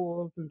those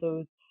tools and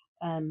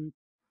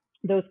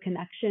those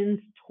connections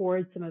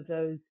towards some of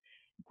those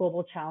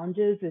global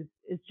challenges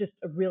is just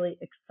a really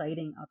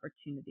exciting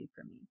opportunity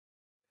for me.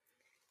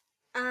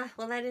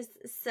 Well, that is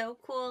so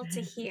cool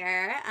to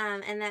hear.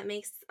 And that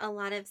makes a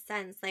lot of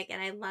sense. Like,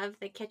 and I love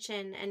the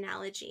kitchen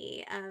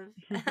analogy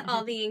of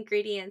all the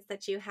ingredients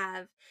that you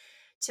have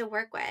to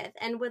work with,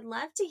 and would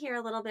love to hear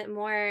a little bit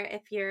more,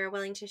 if you're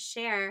willing to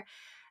share,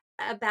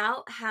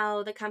 about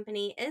how the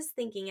company is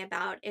thinking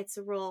about its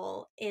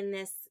role in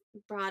this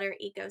broader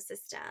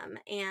ecosystem,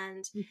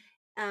 and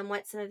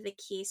what some of the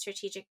key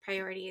strategic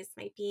priorities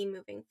might be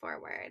moving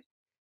forward.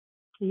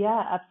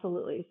 Yeah,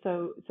 absolutely.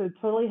 So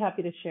totally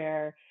happy to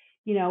share.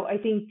 I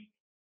think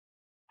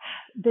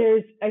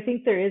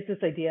there is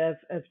this idea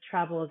of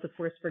travel as a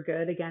force for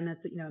good. Again,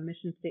 that's a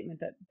mission statement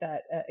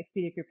that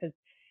Expedia Group has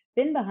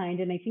been behind,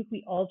 and I think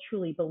we all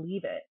truly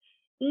believe it.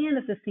 And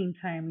at the same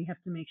time, we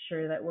have to make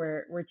sure that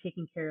we're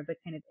taking care of the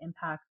kind of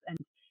impacts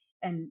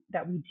and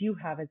that we do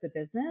have as a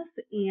business,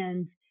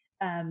 and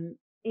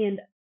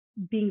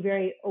being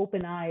very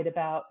open-eyed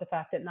about the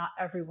fact that not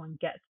everyone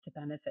gets to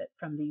benefit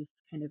from these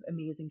kind of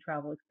amazing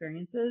travel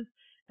experiences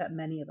that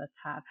many of us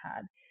have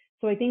had.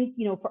 So I think,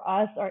 for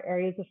us, our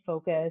areas of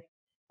focus,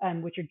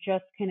 which are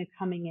just kind of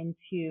coming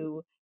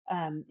into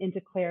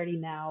clarity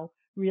now,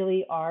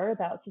 really are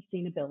about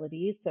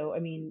sustainability. So, I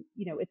mean,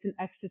 it's an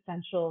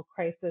existential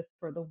crisis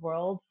for the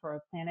world, for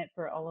our planet,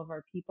 for all of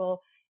our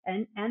people,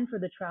 and for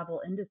the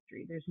travel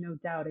industry. There's no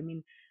doubt. I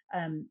mean,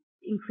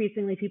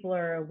 increasingly people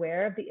are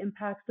aware of the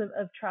impacts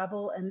of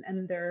travel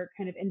and their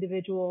kind of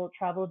individual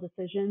travel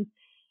decisions,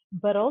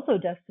 but also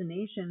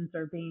destinations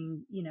are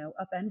being,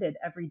 upended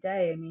every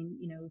day. I mean,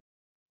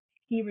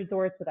 ski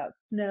resorts without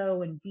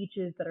snow and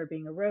beaches that are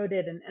being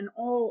eroded, and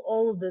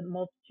all of the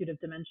multitude of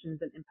dimensions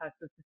and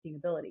impacts of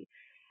sustainability.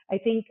 I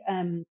think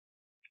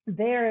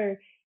there,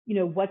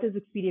 what does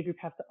Expedia Group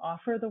have to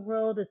offer the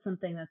world is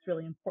something that's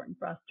really important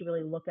for us to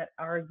really look at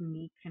our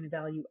unique kind of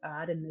value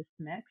add in this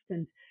mix.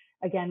 And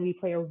again, we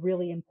play a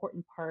really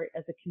important part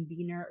as a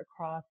convener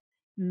across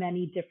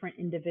many different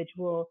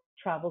individual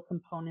travel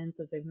components,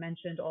 as I've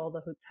mentioned, all the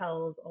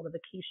hotels, all the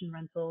vacation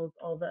rentals,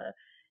 all the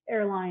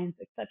airlines,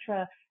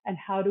 etc. And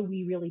how do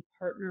we really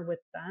partner with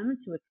them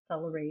to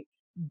accelerate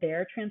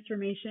their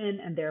transformation,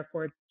 and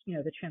therefore,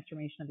 the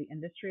transformation of the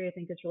industry, I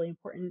think is really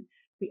important.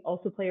 We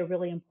also play a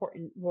really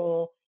important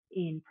role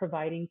in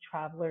providing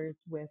travelers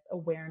with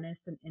awareness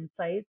and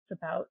insights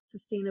about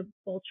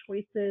sustainable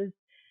choices.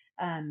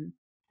 Um,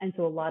 and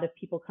so a lot of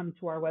people come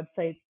to our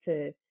websites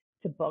to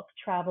book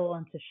travel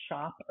and to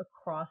shop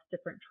across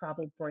different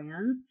travel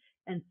brands.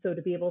 And so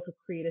to be able to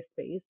create a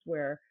space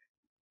where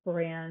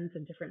brands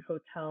and different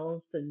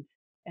hotels and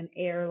and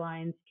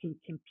airlines can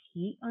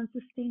compete on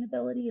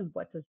sustainability and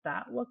what does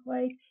that look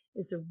like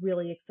is a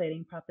really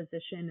exciting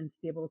proposition, and to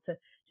be able to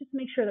just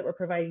make sure that we're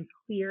providing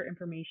clear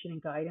information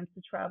and guidance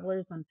to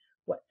travelers on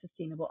what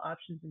sustainable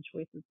options and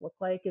choices look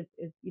like is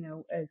is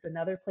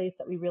another place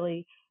that we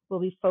really will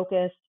be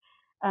focused.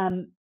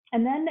 Um,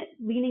 and then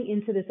leaning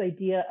into this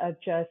idea of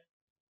just,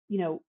 you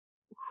know,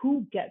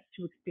 who gets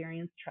to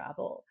experience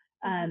travel.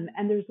 Mm-hmm.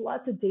 And there's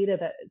lots of data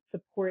that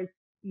supports,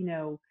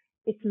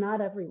 it's not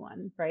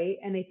everyone, right?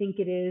 And I think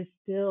it is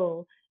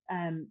still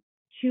um,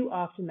 too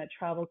often that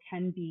travel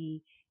can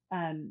be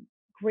um,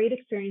 great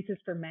experiences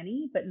for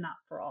many, but not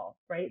for all,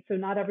 right? So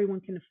not everyone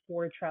can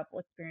afford travel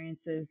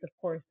experiences, of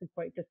course, in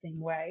quite the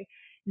same way.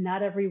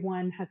 Not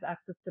everyone has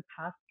access to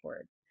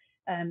passports.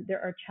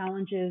 There are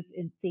challenges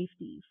in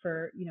safety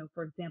for,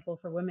 for example,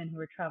 for women who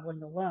are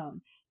traveling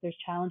alone. There's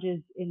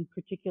challenges in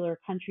particular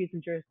countries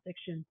and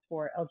jurisdictions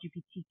for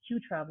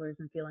LGBTQ travelers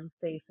and feeling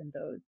safe in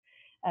those.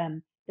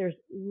 There's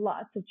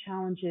lots of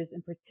challenges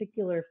in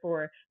particular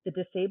for the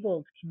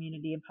disabled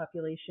community and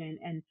population,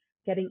 and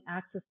getting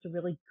access to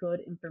really good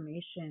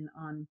information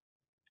on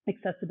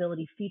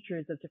accessibility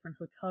features of different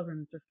hotel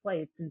rooms or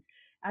flights, and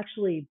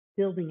actually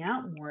building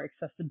out more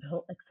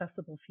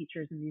accessible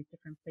features in these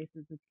different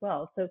places as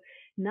well. So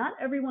not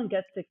everyone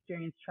gets to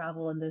experience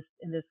travel in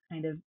this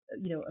kind of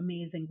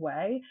amazing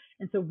way,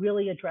 and so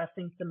really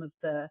addressing some of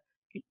the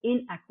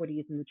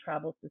inequities in the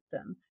travel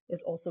system is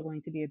also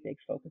going to be a big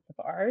focus of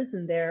ours.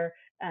 And there,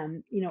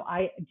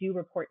 I do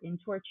report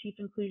into our chief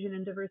inclusion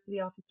and diversity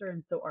officer,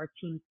 and so our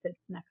team sits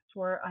next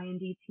to our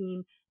IND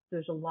team.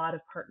 There's a lot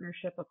of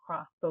partnership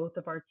across both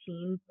of our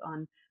teams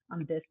on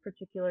this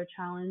particular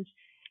challenge.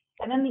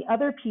 And then the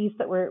other piece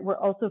that we're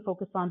also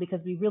focused on, because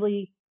we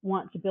really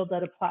want to build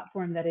out a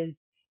platform that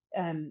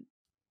um,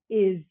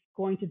 is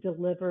going to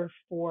deliver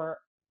for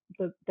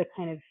the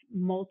kind of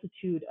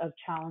multitude of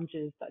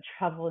challenges that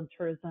travel and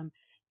tourism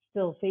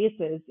still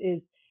faces,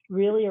 is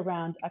really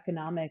around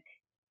economic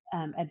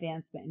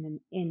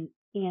advancement and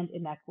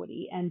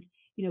inequity, and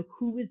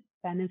who is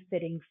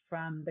benefiting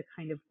from the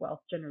kind of wealth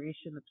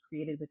generation that's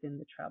created within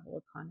the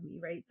travel economy,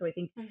 right? So I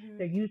think Mm-hmm.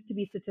 there used to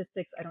be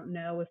statistics, I don't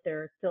know if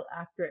they're still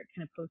accurate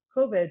kind of post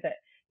COVID, but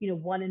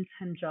 1 in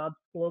 10 jobs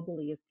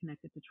globally is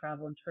connected to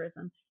travel and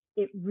tourism.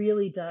 It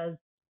really does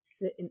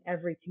sit in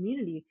every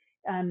community.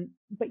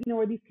 But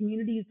are these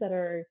communities that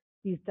are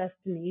these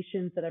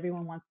destinations that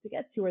everyone wants to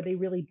get to, are they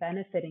really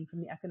benefiting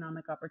from the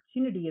economic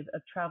opportunity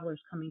of travelers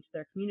coming to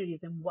their communities?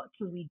 And what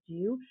can we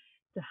do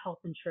to help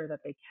ensure that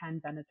they can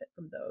benefit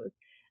from those?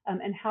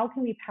 And how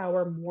can we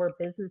power more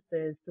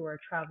businesses through our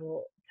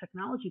travel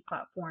technology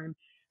platform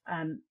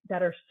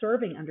that are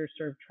serving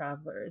underserved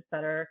travelers,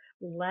 that are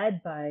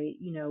led by,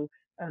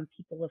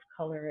 people of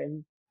color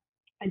and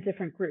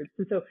different groups.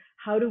 And so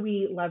how do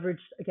we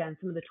leverage, again,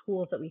 some of the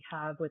tools that we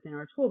have within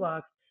our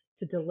toolbox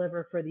to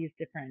deliver for these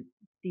different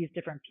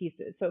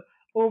pieces? So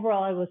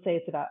overall, I would say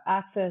it's about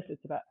access,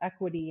 it's about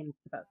equity, and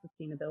it's about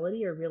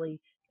sustainability are really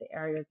the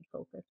areas of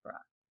focus for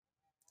us.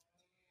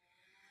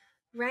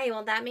 Right.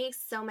 Well, that makes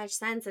so much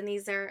sense. And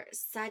these are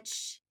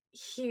such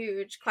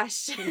huge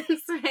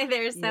questions, right?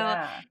 They're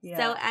Yeah,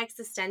 so yeah,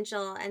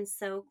 existential and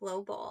so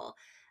global.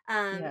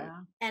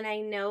 yeah. And I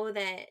know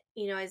that,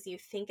 as you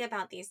think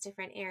about these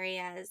different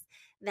areas,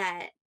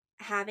 that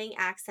having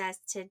access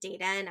to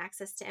data and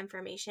access to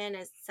information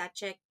is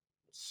such a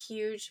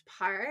huge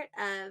part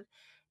of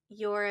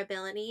your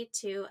ability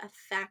to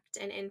affect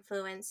and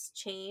influence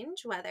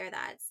change, whether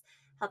that's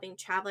helping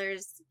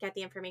travelers get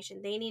the information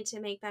they need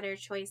to make better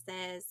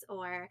choices,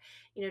 or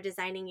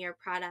designing your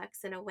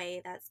products in a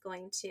way that's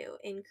going to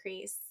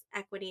increase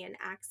equity and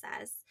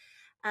access.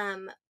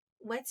 um,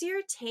 what's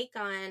your take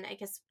on, I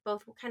guess,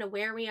 both kind of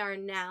where we are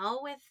now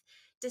with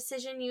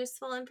decision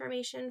useful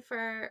information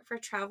for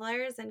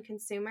travelers and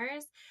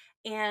consumers,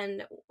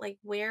 and like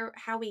where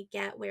how we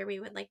get where we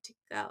would like to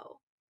go?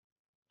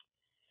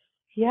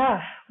 Yeah,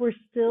 we're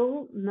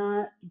still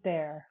not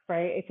there,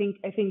 right? I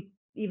think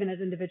even as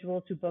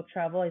individuals who book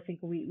travel, I think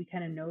we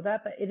kind of know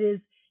that, but it is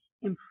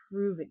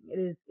improving.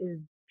 It is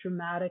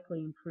dramatically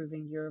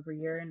improving year over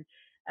year.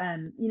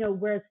 And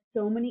whereas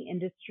so many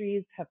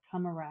industries have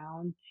come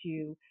around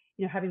to,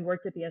 having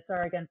worked at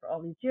BSR again for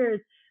all these years,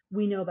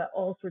 we know about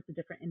all sorts of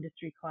different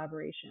industry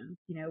collaborations,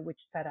 which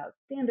set out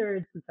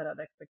standards and set out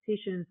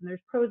expectations, and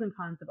there's pros and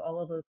cons of all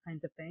of those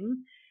kinds of things.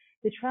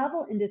 The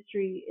travel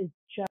industry is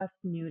just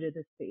new to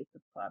the space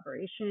of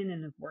collaboration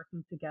and of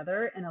working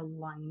together and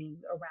aligning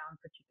around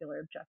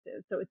particular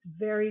objectives. So it's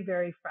very,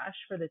 very fresh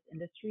for this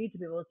industry to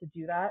be able to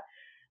do that.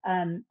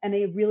 And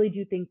I really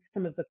do think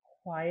some of the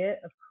quiet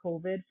of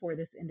COVID for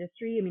this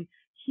industry, I mean,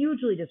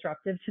 hugely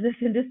disruptive to this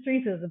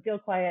industry, so it doesn't feel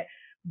quiet,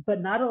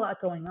 but not a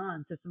lot going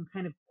on. So some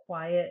kind of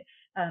quiet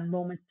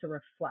moments to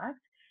reflect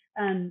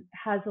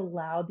has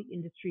allowed the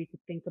industry to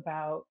think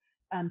about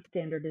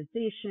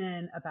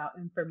standardization, about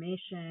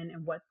information,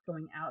 and what's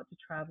going out to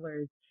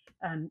travelers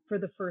for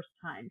the first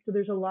time. So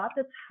there's a lot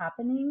that's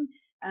happening,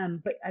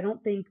 but I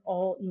don't think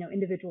all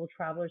individual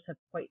travelers have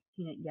quite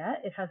seen it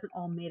yet. It hasn't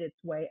all made its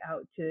way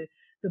out to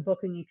the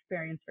booking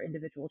experience for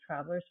individual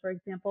travelers, for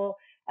example.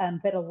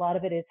 But a lot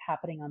of it is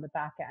happening on the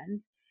back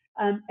end.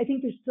 I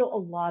think there's still a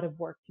lot of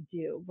work to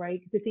do, right?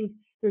 Because I think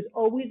there's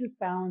always this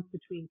balance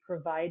between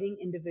providing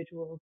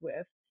individuals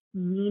with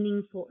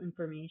meaningful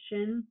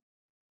information,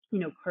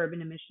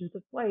 carbon emissions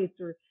of flights,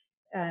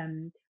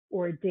 um,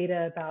 or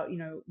data about,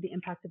 the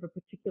impact of a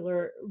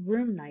particular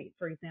room night,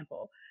 for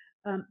example.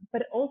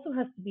 But it also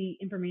has to be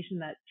information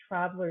that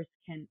travelers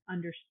can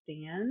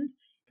understand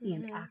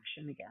and Mm-hmm.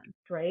 action against,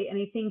 right? And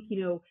I think,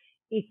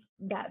 it's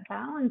that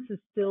balance is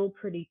still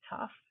pretty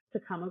tough to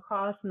come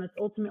across. And that's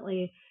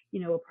ultimately,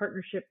 a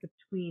partnership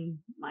between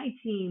my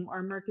team,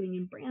 our marketing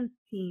and brands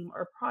team,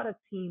 our product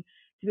team,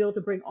 to be able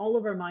to bring all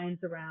of our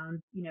minds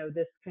around,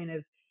 this kind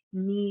of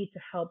need to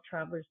help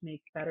travelers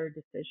make better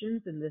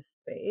decisions in this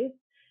space.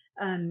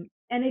 And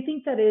I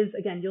think that is,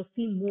 again, you'll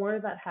see more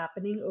of that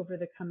happening over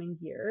the coming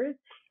years.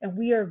 And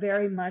we are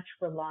very much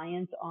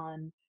reliant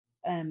on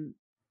um,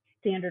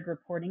 standard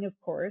reporting, of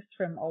course,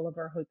 from all of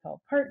our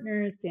hotel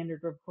partners, standard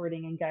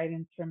reporting and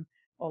guidance from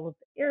all of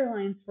the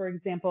airlines, for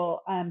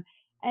example. And,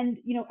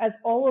 as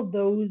all of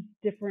those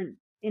different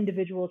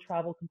individual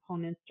travel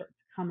components start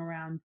to come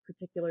around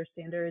particular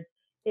standards,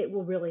 it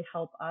will really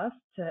help us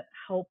to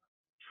help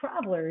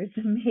travelers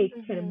make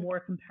kind of Mm-hmm. more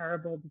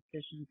comparable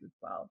decisions as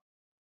well.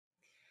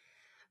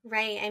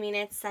 Right. I mean,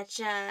 it's such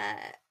a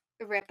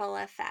ripple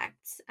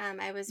effect.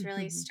 I was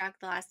really Mhm. struck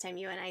the last time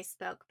you and I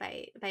spoke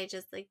by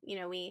just like,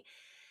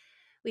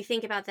 we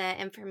think about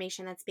the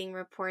information that's being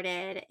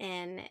reported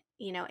in,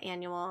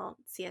 annual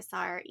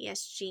CSR,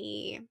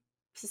 ESG,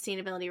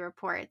 sustainability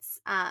reports,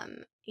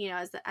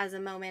 as a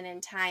moment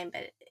in time,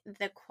 but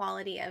the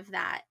quality of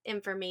that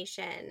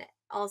information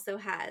also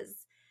has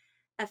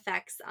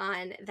effects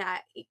on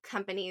that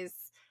company's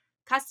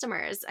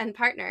customers and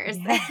partners.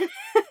 Yeah,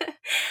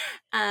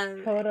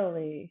 um,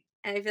 totally.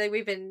 and I feel like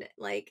we've been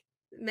like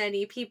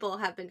many people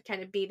have been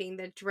kind of beating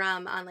the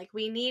drum on like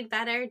we need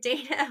better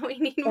data, we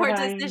need more I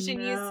decision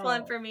useful know.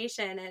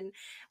 information, and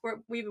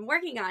we've been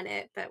working on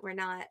it, but we're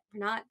not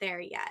there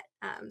yet.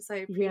 So I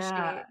Yeah, appreciate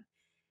that.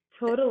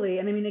 totally.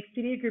 And I mean,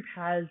 Expedia Group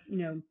has,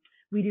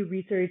 we do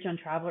research on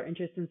traveler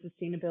interest in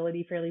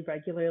sustainability fairly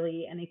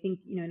regularly. And I think,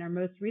 in our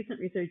most recent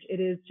research, it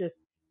is just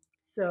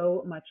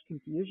so much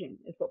confusion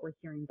is what we're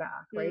hearing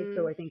back, right?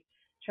 So Mm, I think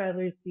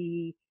travelers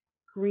see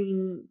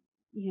green,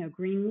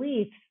 green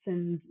leaves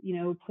and,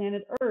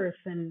 planet Earth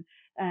and,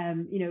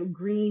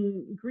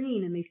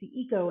 green, and they see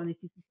eco and they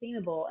see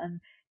sustainable.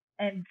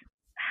 And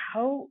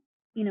how,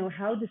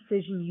 how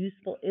decision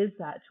useful is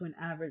that to an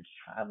average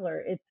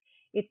traveler?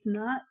 It's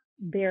not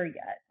there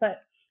yet.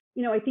 But,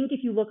 I think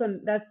if you look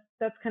on,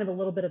 that's kind of a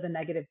little bit of a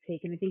negative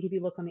take. And I think if you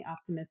look on the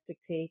optimistic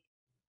take,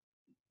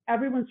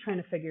 everyone's trying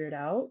to figure it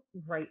out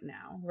right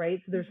now, right?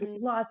 So there's mhm.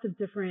 lots of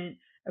different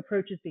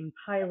approaches being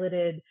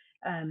piloted,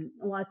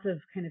 lots of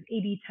kind of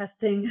A/B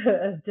testing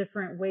of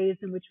different ways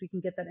in which we can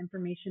get that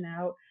information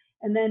out.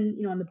 And then,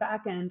 on the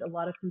back end, a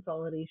lot of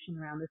consolidation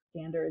around the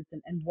standards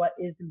and what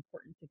is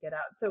important to get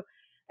out. So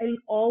I think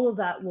all of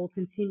that will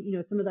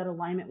continue, some of that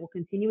alignment will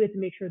continue. We have to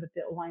make sure that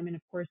the alignment,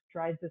 of course,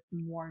 drives us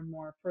more and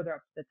more further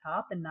up to the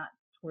top and not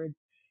towards,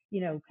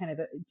 kind of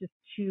just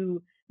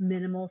too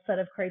minimal set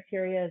of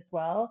criteria as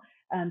well.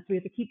 So we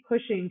have to keep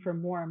pushing for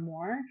more and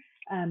more,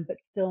 but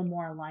still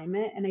more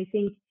alignment. And I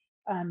think,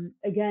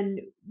 again,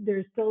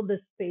 there's still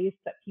this space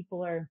that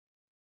people are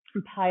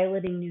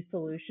piloting new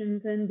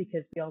solutions in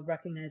because we all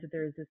recognize that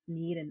there is this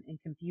need and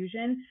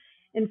confusion.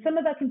 And some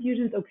of that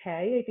confusion is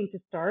okay, I think, to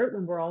start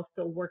when we're all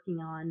still working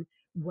on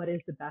what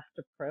is the best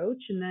approach.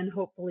 And then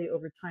hopefully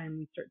over time,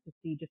 we start to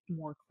see just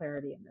more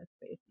clarity in this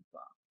space as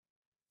well.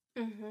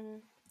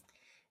 Mhm.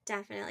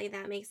 Definitely,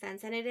 that makes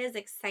sense. And it is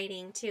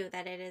exciting too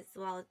that it is,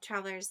 while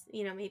travelers,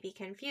 may be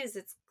confused,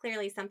 it's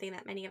clearly something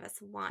that many of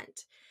us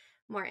want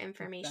more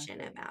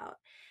information Exactly. about.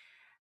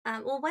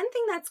 Well, one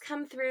thing that's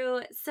come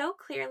through so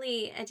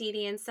clearly,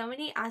 Aditi, in so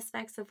many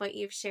aspects of what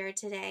you've shared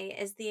today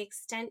is the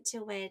extent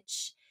to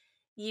which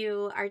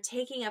you are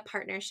taking a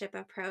partnership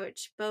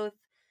approach, both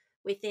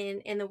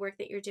in the work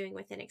that you're doing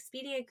within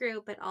Expedia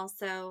Group, but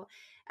also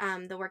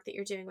the work that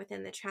you're doing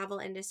within the travel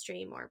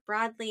industry more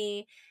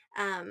broadly.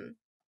 Um,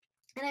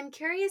 and I'm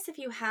curious if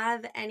you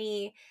have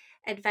any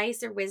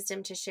advice or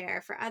wisdom to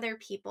share for other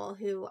people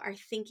who are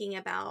thinking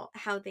about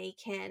how they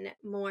can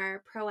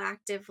more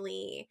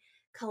proactively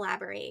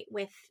collaborate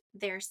with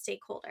their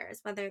stakeholders,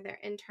 whether they're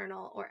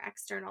internal or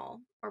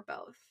external or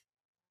both.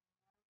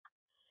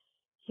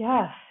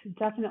 Yeah,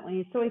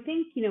 definitely. So I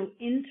think,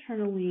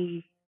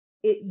 internally,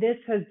 this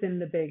has been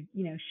the big,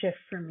 shift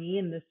for me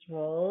in this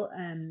role.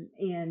 And,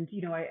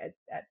 I,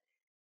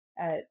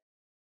 at,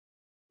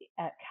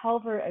 at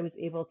Calvert, I was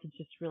able to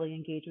just really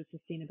engage with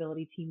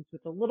sustainability teams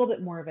with a little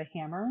bit more of a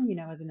hammer.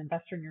 As an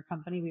investor in your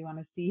company, we want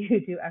to see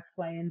you do X,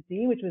 Y, and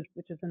Z, which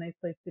is a nice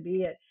place to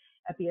be.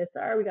 At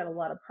BSR, we got a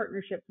lot of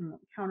partnerships and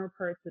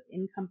counterparts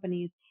within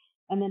companies.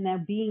 And then now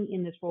being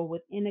in this role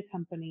within a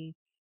company,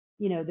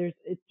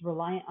 it's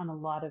reliant on a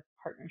lot of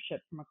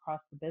partnership from across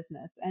the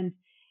business. And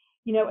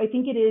I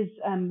think it is,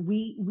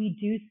 we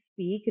do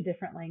speak a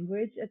different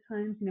language at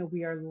times.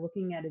 We are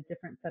looking at a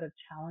different set of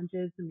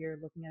challenges and we are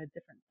looking at a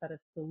different set of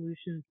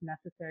solutions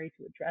necessary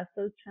to address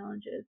those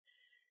challenges.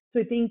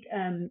 So I think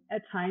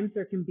at times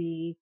there can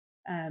be,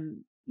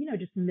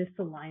 just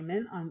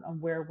misalignment on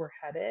where we're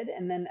headed.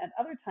 And then at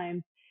other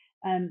times,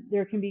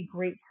 there can be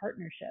great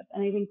partnership.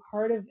 And I think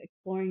part of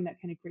exploring that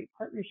kind of great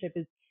partnership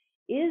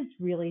is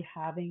really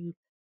having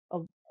a,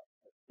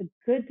 a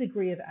good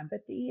degree of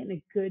empathy and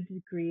a good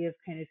degree of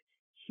kind of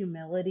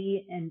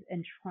humility and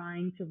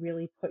trying to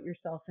really put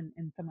yourself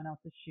in someone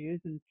else's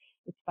shoes. And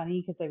it's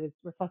funny because I was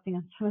reflecting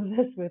on some of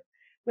this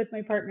with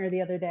my partner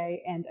the other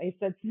day, and I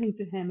said something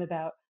to him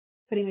about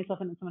putting myself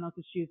in someone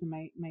else's shoes, and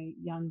my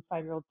young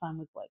 5-year-old son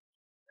was like,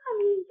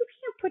 "Mommy, you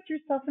can't put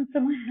yourself in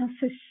someone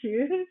else's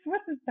shoes. What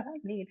does that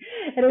mean?"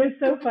 And it was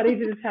so funny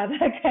to just have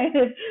that kind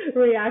of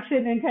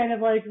reaction and kind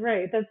of like,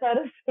 right, that's not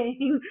a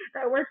saying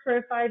that works for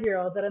a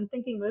 5-year-old. That I'm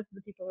thinking most of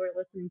the people who are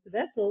listening to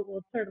this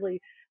will certainly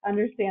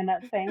understand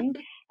that saying.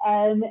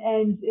 And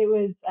it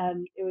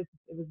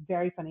was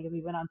very funny because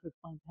we went on to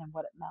explain to him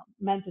what it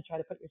meant to try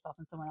to put yourself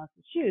in someone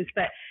else's shoes.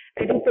 But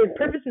I think for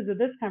purposes of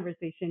this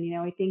conversation,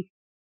 I think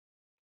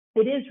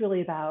it is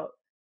really about,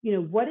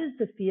 what is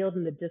the field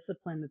and the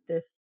discipline that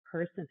this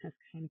person has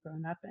kind of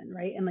grown up in,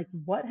 right? And like,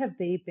 what have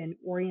they been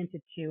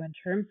oriented to in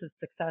terms of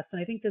success?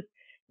 And I think a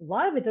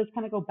lot of it does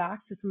kind of go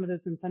back to some of those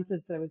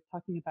incentives that I was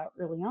talking about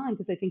early on,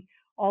 because I think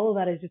all of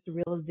that is just a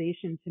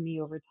realization to me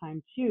over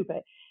time too.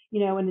 But,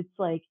 and it's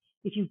like,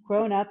 if you've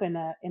grown up in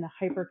a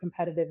hyper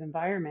competitive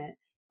environment,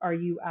 are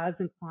you as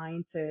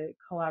inclined to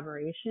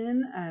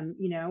collaboration?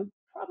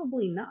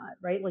 Probably not,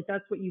 right? Like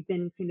that's what you've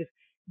been kind of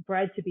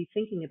bred to be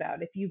thinking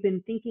about. If you've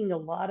been thinking a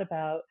lot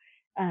about,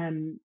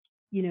 um,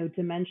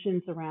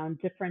 dimensions around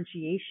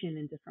differentiation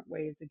in different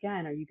ways,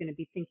 again, are you going to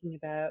be thinking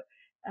about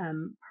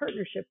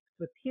partnerships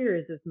with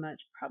peers as much?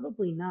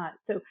 Probably not.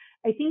 So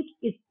I think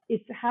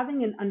it's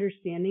having an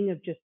understanding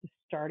of just the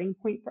starting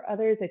point for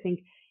others. I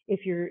think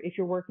if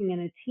you're working in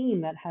a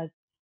team that has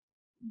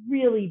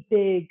really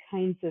big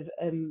kinds of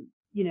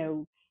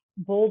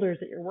boulders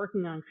that you're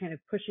working on kind of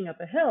pushing up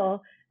a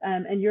hill,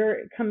 and you're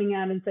coming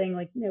out and saying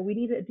like, we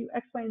need to do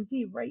X, Y, and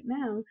Z right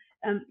now,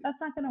 that's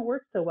not going to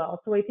work so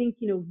well. So I think,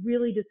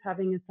 really just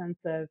having a sense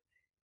of,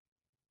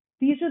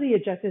 these are the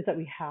objectives that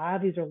we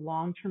have. These are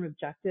long-term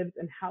objectives,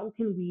 and how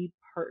can we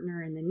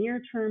partner in the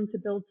near term to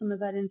build some of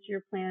that into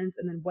your plans?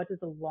 And then what does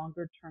a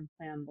longer-term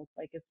plan look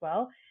like as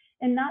well?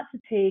 And not to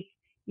take,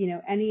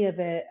 any of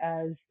it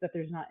as that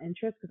there's not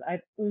interest, because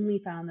I've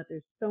only found that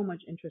there's so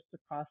much interest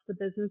across the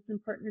business in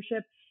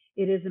partnership.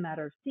 It is a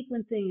matter of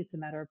sequencing. It's a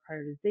matter of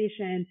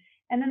prioritization.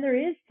 And then there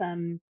is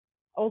some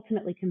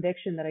ultimately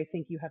conviction that I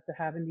think you have to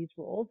have in these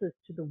roles as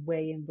to the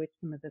way in which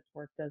some of this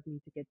work does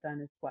need to get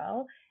done as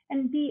well,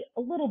 and be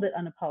a little bit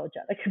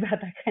unapologetic about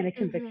that kind of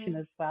conviction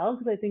Mm-hmm. as well,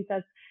 because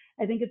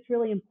I think it's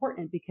really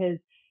important, because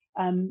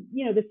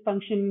this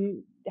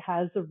function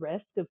has a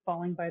risk of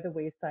falling by the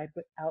wayside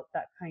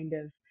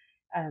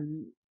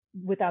um,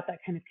 without that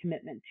kind of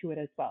commitment to it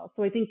as well.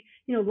 So I think,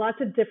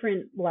 lots of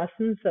different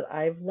lessons that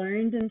I've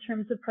learned in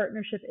terms of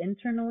partnership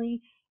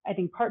internally. I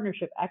think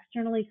partnership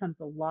externally comes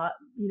a lot,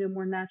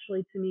 more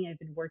naturally to me. I've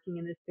been working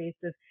in this space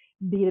of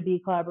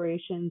B2B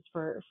collaborations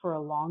for a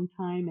long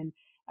time. And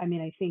I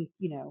mean, I think,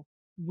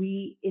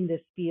 we in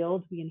this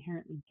field, we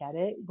inherently get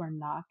it. We're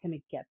not going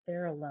to get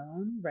there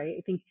alone, right?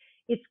 I think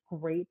it's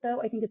great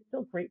though. I think it's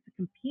still great to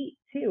compete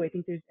too. I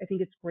think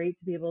it's great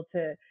to be able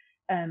to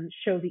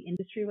show the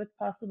industry what's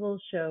possible,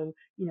 show,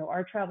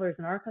 our travelers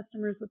and our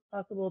customers what's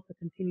possible to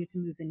continue to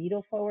move the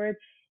needle forward,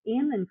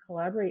 and then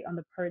collaborate on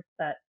the parts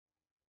that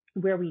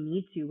where we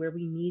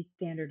need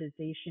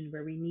standardization,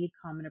 where we need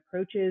common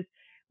approaches,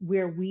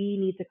 where we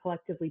need to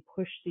collectively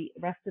push the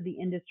rest of the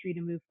industry to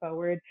move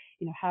forward.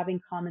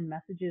 Having common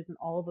messages in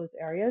all of those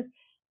areas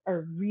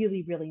are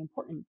really, really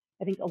important.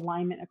 I think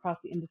alignment across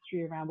the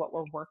industry around what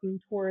we're working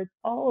towards,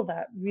 all of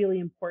that really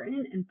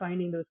important, and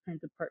finding those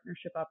kinds of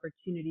partnership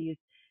opportunities,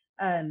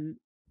 um,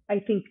 I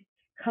think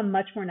come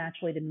much more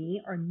naturally to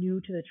me, are new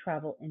to the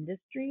travel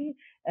industry.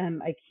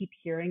 I keep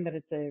hearing that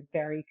it's a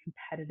very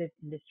competitive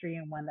industry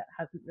and one that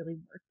hasn't really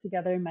worked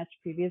together much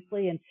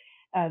previously. And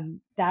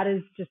that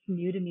is just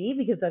new to me,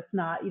 because that's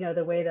not,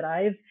 the way that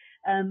I've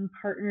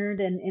partnered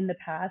in the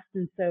past.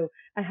 And so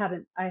I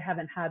haven't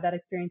had that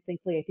experience.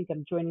 Thankfully, I think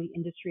I'm joining the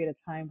industry at a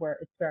time where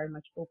it's very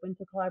much open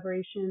to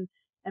collaboration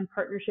and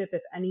partnership.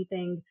 If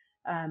anything,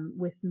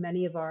 with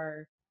many of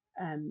our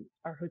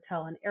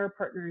hotel and air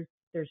partners,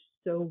 there's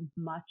so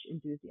much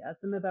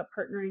enthusiasm about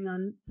partnering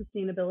on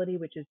sustainability,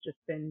 which has just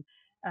been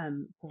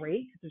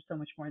great, because there's so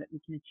much more that we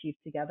can achieve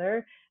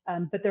together.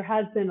 But there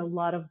has been a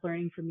lot of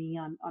learning for me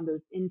on those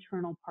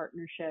internal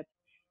partnerships,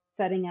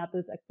 setting out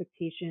those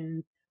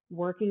expectations,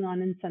 working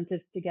on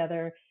incentives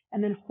together,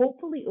 and then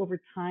hopefully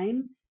over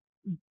time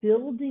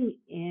building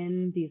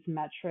in these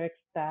metrics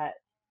that,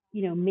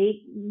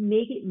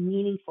 make it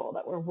meaningful,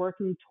 that we're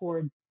working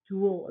towards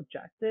dual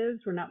objectives.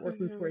 We're not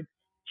working Mm-hmm. towards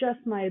just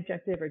my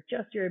objective or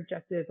just your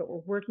objective, but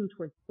we're working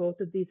towards both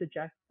of these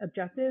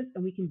objectives,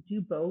 and we can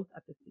do both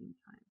at the same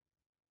time.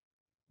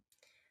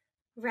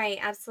 Right,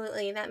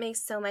 absolutely. That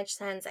makes so much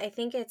sense. I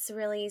think it's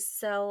really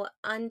so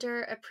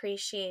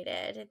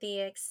underappreciated the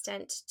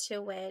extent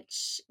to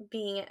which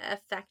being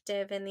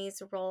effective in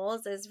these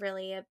roles is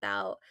really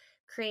about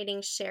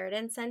creating shared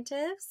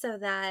incentives so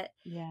that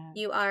Yeah.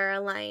 you are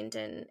aligned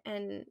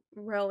and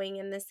rowing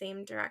in the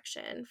same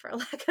direction, for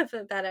lack of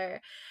a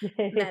better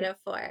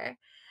metaphor.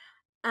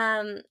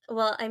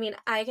 Well, I mean,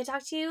 I could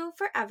talk to you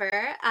forever.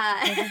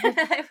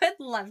 I would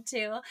love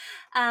to.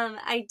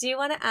 I do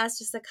want to ask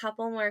just a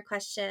couple more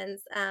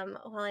questions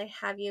while I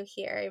have you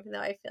here, even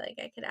though I feel like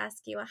I could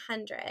ask you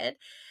 100.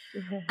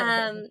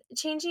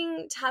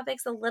 Changing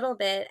topics a little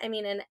bit. I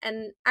mean,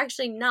 and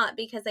actually not,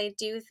 because I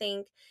do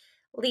think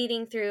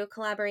leading through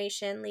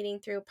collaboration, leading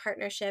through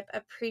partnership,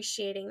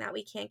 appreciating that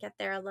we can't get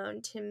there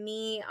alone, to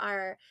me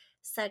are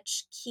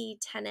such key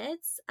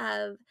tenets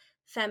of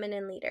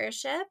feminine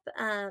leadership,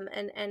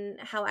 and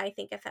how I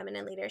think of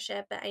feminine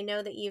leadership. But I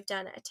know that you've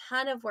done a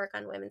ton of work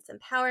on women's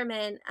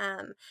empowerment.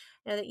 I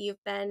know that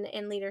you've been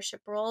in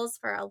leadership roles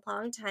for a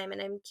long time,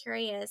 and I'm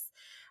curious,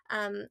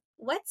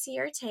 what's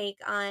your take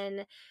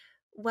on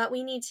what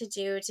we need to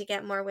do to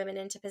get more women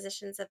into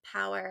positions of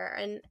power,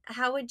 and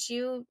how would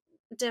you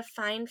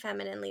define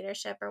feminine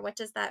leadership, or what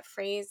does that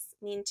phrase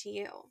mean to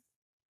you?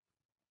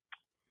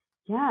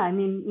 Yeah, I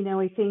mean,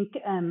 I think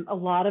a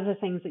lot of the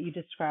things that you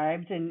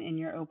described in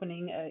your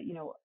opening,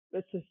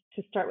 let's just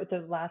to start with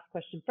the last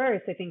question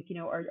first, I think,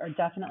 are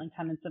definitely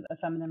tenets of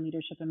feminine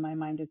leadership in my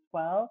mind as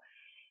well.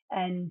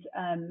 And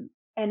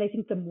I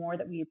think the more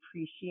that we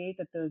appreciate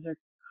that those are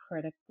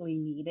critically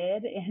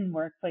needed in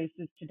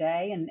workplaces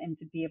today, and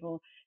to be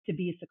able to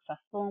be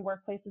successful in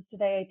workplaces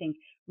today, I think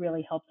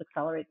really helps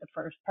accelerate the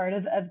first part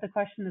of the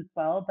question as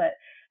well. But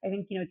I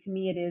think, to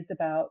me, it is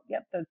about,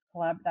 yep, that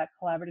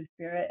collaborative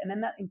spirit, and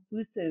then that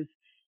inclusive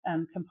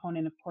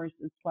component, of course,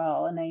 as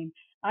well. And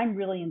I'm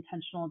really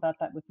intentional about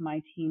that with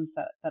my teams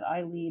that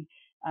I lead.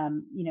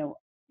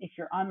 If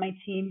you're on my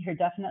team, you're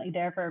definitely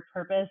there for a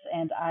purpose,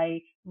 and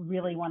I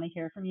really want to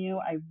hear from you.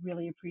 I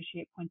really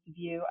appreciate points of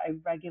view. I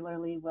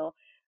regularly will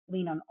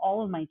lean on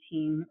all of my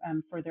team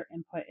for their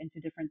input into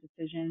different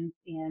decisions,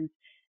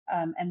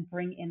 and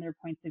bring in their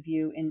points of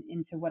view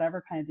into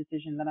whatever kind of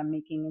decision that I'm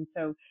making. And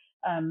so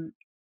um,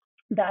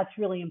 that's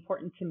really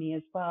important to me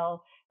as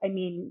well. I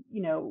mean,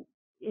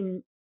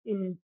 in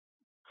in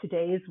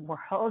today's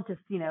world,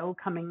 just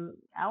coming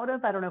out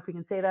of, I don't know if we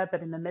can say that,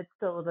 but in the midst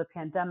still of a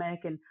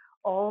pandemic and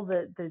all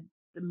the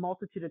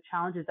multitude of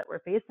challenges that we're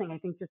facing, I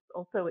think just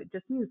also it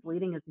just means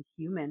leading as a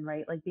human,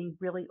 right? Like being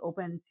really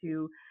open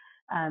to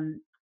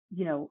um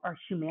our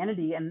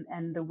humanity,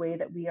 and the way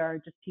that we are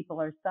just people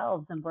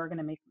ourselves, and we're going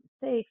to make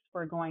mistakes,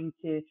 we're going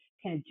to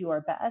kind of do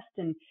our best,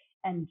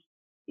 and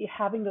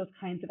having those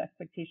kinds of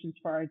expectations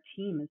for our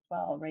team as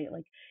well, right?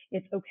 Like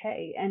it's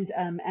okay,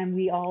 and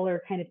we all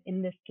are kind of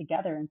in this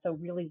together, and so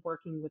really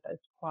working with those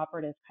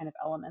cooperative kind of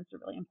elements are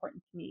really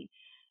important to me.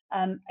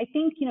 I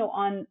think,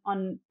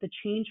 on the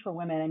change for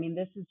women, I mean,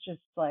 this is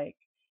just like,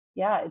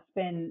 yeah, it's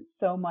been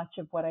so much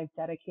of what I've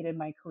dedicated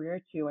my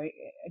career to.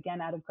 Again,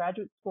 out of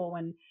graduate school,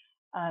 when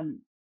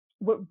um,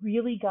 what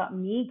really got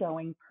me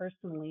going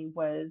personally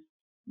was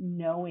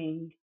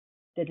knowing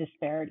the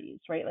disparities,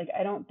 right? Like,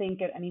 I don't think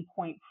at any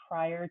point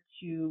prior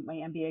to my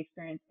MBA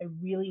experience, I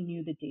really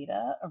knew the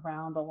data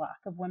around the lack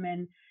of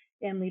women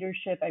in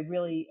leadership. I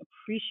really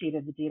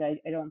appreciated the data.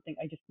 I don't think,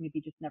 I just maybe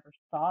just never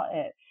saw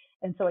it.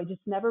 And so I just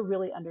never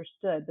really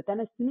understood. But then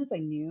as soon as I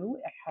knew,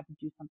 I had to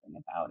do something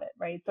about it,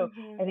 right? So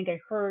Hmm. I think I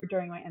heard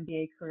during my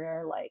MBA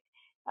career, like,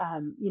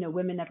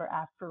 women never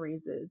ask for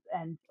raises,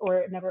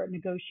 or never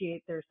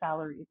negotiate their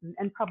salaries,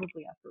 and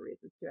probably ask for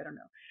raises too. I don't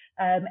know.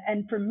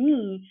 And for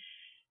me,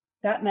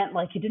 that meant,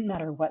 like, it didn't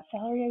matter what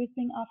salary I was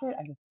being offered,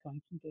 I was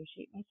going to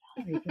negotiate my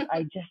salary because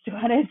I just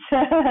wanted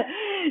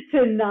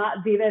to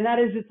not be. And that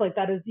is just like,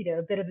 that is,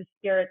 a bit of a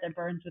spirit that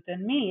burns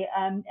within me.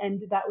 And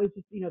that was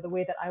just, the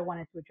way that I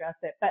wanted to address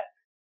it. But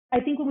I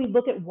think when we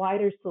look at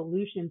wider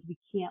solutions, we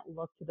can't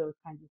look to those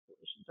kinds of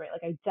solutions, right?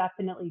 Like, I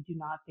definitely do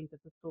not think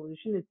that the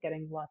solution is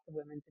getting lots of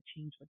women to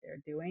change what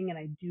they're doing. And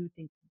I do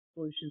think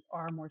solutions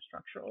are more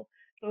structural.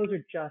 Those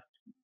are just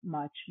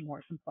much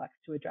more complex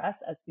to address,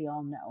 as we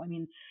all know. I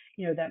mean,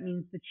 that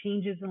means the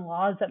changes in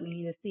laws that we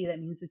need to see, that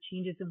means the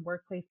changes in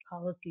workplace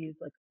policies,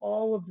 like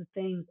all of the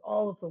things,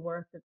 all of the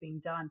work that's being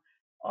done,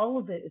 all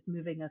of it is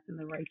moving us in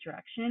the right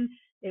direction.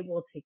 It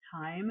will take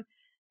time.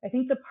 I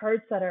think the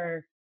parts that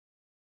are,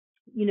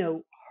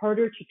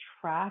 harder to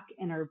track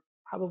and are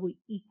probably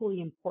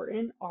equally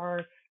important are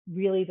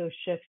really those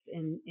shifts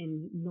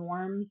in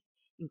norms,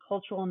 in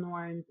cultural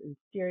norms and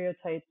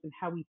stereotypes, and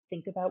how we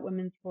think about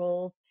women's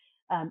roles,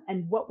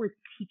 and what we're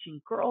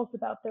teaching girls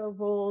about their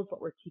roles, what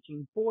we're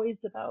teaching boys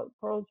about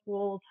girls'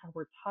 roles, how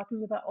we're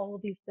talking about all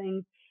of these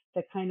things,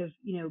 the kind of,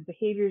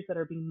 behaviors that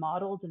are being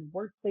modeled in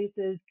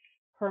workplaces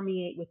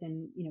permeate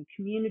within,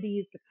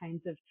 communities, the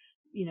kinds of,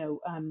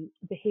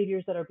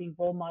 behaviors that are being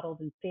role modeled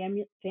in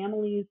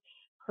families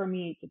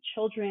permeate to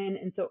children.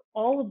 And so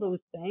all of those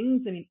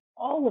things, I mean,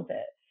 all of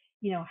it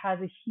has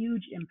a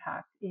huge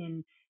impact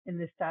in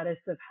the status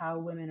of how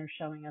women are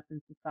showing up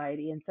in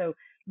society. And so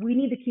we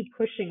need to keep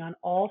pushing on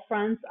all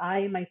fronts.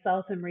 I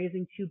myself am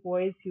raising two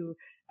boys who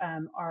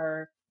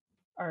are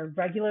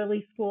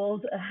regularly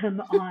schooled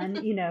on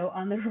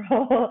on the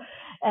role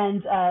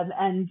and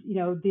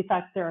the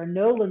fact there are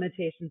no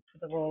limitations to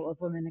the role of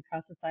women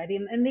across society,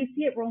 and they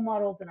see it role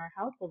models in our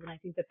households, and I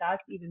think that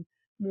that's even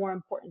more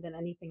important than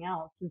anything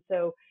else. And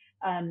so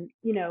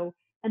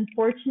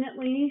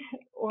unfortunately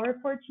or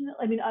fortunately,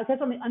 I mean, I guess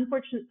on the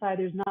unfortunate side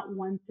there's not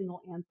one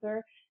single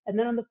answer, and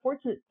then on the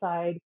fortunate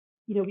side,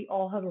 we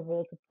all have a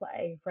role to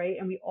play, right?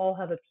 And we all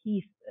have a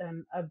piece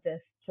of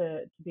this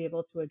to be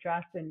able to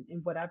address in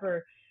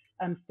whatever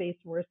space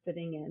we're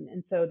sitting in.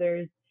 And so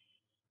there's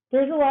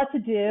a lot to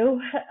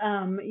do.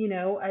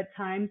 At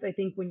times I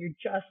think when you're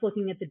just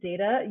looking at the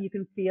data, you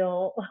can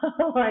feel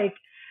like,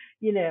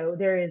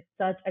 there is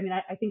such, I mean,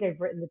 I think I've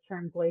written the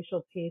term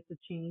glacial pace of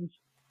change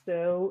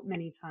so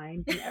many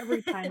times. And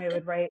every time I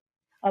would write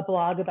a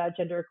blog about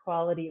gender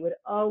equality, it would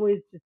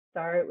always just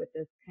start with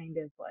this kind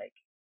of like,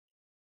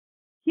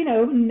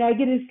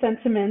 negative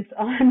sentiments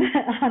on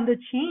on the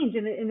change,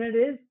 and it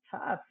is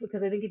tough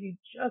because I think if you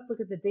just look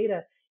at the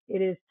data,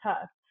 it is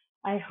tough.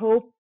 I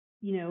hope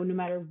no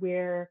matter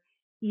where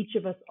each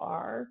of us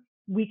are,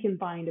 we can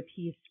find a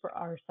piece for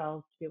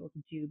ourselves to be able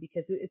to do,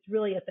 because it's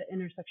really at the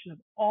intersection of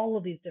all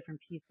of these different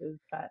pieces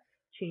that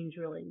change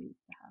really needs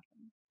to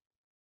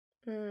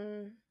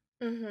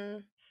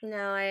Mm,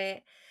 no,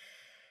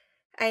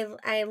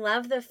 I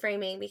love the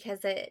framing because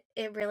it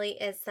really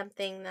is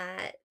something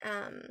that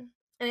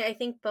and I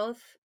think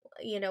both,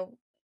 you know,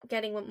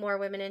 getting more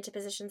women into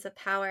positions of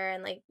power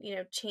and like,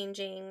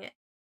 changing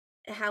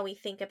how we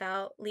think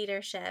about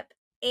leadership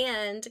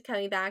and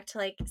coming back to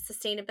like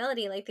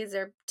sustainability, like these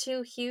are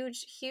two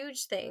huge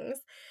things.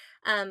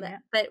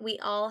 happen. But we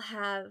are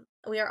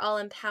all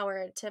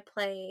empowered to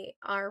play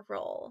our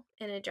role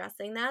in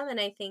addressing them, and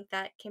I think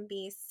that can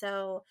be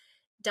so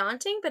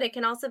daunting, but it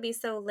can also be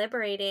so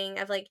liberating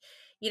of like,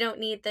 you don't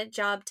need the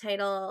job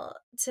title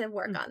to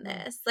work on Hmm.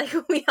 this. Like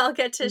we all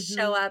get to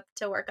show Hmm. up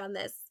to work on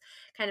this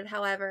kind of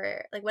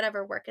however, like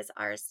whatever work is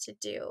ours to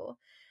do.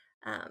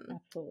 um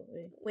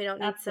Absolutely. we don't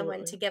need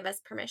someone to Absolutely. give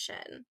us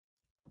permission.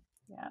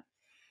 Yeah.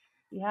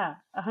 Yeah,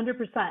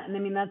 100%. And I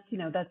mean,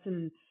 that's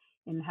in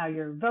how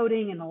you're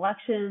voting in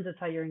elections. It's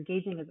how you're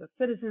engaging as a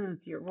citizen.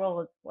 It's your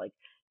role as like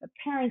a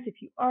parent,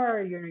 if you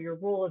are, your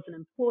role as an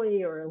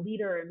employee or a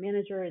leader or a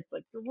manager. It's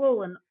like your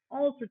role in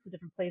all sorts of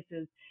different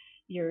places.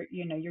 You're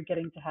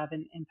getting to have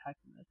an impact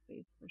in this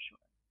space for sure.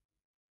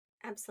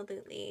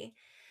 Absolutely.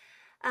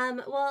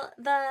 Well,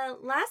 the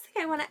last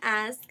thing I want to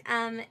ask,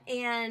 and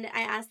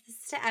I ask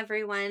this to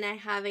everyone, I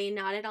have a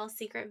not at all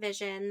secret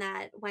vision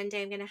that one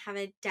day I'm going to have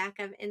a deck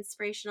of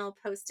inspirational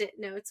post-it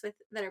notes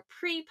that are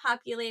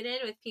pre-populated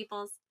with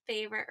people's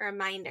favorite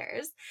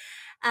reminders.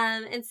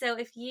 And so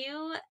if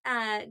you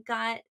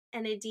got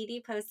an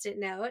Aditi post-it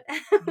note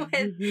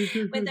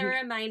with a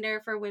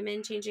reminder for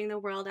women changing the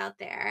world out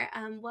there,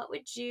 what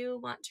would you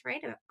want to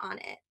write on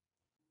it?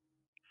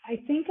 I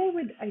think I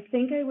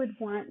would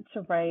want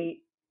to write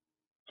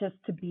just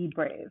to be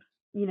brave,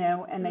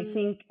 and I Mm,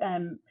 think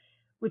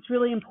what's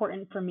really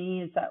important for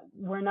me is that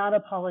we're not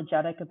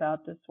apologetic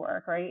about this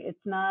work, right? It's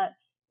not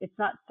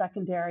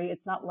secondary,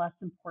 it's not less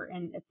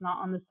important, it's not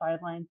on the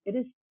sidelines. It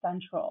is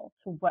central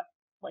to what,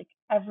 like,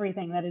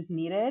 everything that is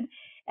needed.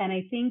 And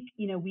I think,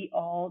 we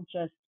all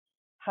just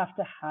have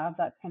to have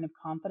that kind of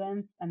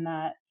confidence and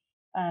that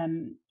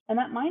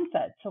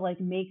mindset to like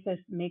make this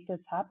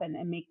happen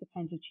and make the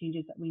kinds of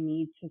changes that we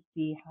need to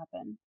see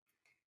happen.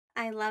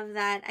 I love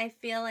that. I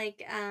feel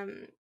like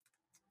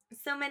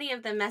so many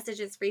of the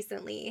messages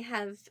recently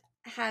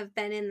have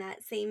been in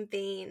that same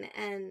vein,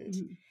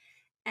 Mhm.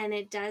 and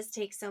it does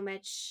take so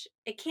much,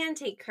 it can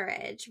take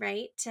courage,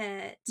 right,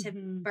 to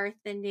Mhm.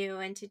 birth the new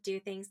and to do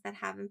things that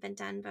haven't been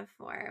done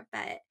before,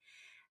 but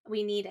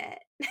we need it.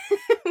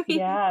 we,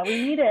 Yeah, we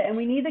need it. And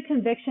we need the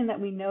conviction that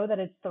we know that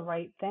it's the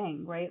right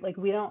thing, right? Like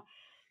we don't,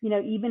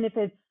 even if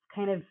it's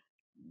kind of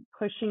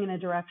pushing in a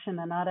direction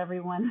that not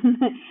everyone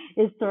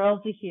is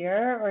thrilled to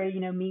hear, or,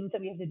 means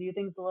that we have to do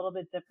things a little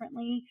bit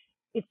differently,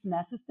 it's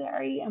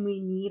necessary. And we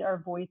need our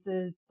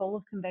voices full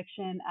of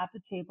conviction at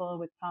the table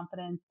with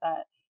confidence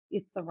that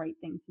it's the right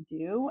thing to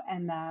do,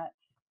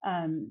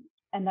 um,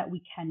 and that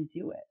we can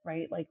do it,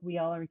 right? Like we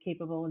all are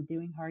capable of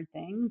doing hard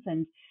things,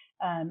 and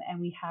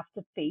we have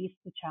to face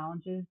the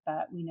challenges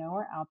that we know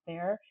are out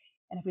there.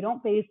 And if we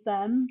don't face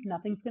them,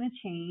 nothing's going to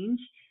change.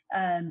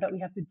 But we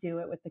have to do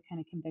it with the kind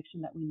of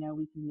conviction that we know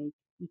we can make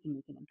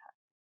an impact.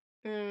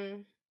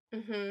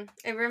 mm,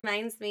 it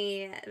reminds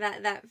me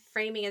that that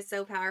framing is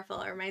so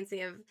powerful. It reminds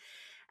me of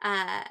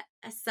uh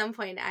at some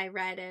point I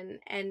read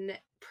and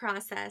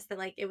processed that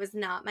like it was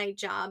not my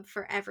job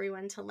for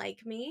everyone to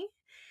like me.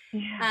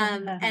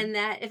 Yeah. And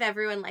that if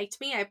everyone liked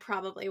me, I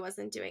probably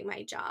wasn't doing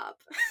my job.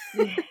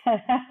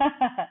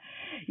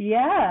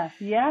 Yeah,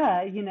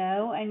 yeah.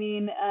 I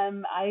mean,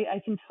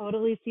 I can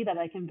totally see that.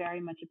 I can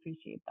very much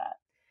appreciate that.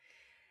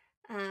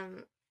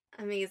 um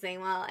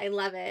Amazing. Well, I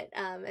love it.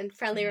 And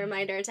friendly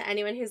reminder to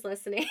anyone who's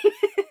listening,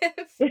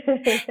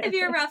 if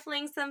you're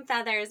ruffling some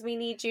feathers, we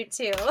need you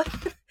too.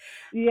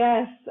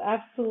 Yes,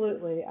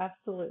 absolutely.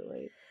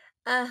 Absolutely.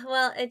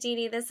 Well,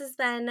 Aditi, this has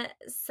been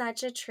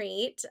such a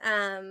treat.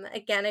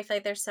 Again, I feel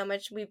like there's so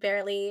much, we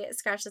barely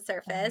scratched the I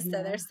surface, so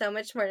know. there's so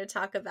much more to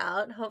talk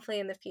about, hopefully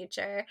in the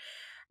future.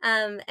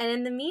 And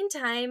in the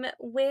meantime,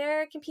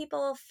 where can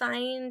people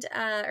find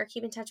or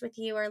keep in touch with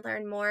you or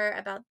learn more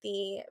about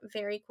the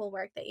very cool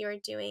work that you are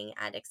doing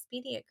at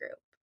Expedia Group?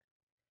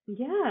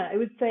 Yeah, I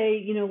would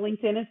say,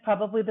 LinkedIn is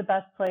probably the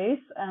best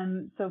place.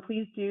 So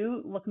please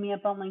do look me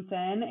up on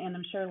LinkedIn, and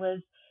I'm sure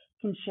Liz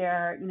can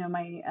share,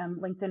 my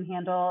LinkedIn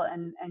handle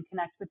and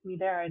connect with me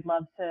there. I'd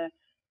love to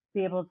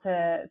be able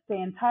to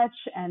stay in touch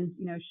and,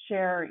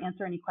 share or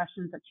answer any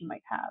questions that you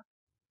might have.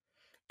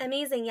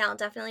 Amazing. Yeah, I'll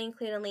definitely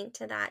include a link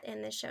to that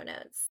in the show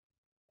notes.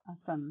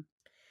 Awesome.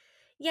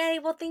 Yay.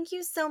 Well, thank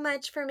you so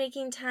much for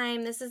making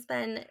time. This has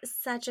been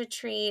such a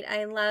treat.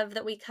 I love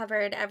that we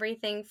covered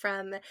everything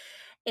from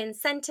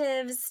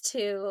incentives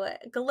to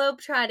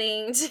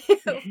globetrotting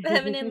to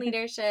feminine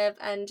leadership,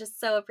 and just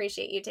so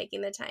appreciate you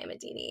taking the time,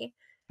 Aditi.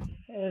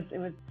 It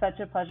was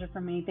such a pleasure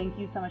for me. Thank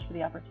you so much for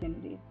the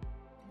opportunity.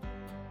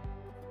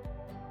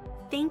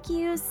 Thank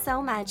you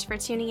so much for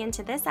tuning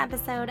into this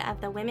episode of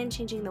the Women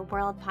Changing the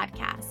World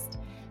podcast.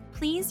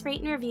 Please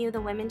rate and review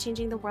the Women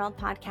Changing the World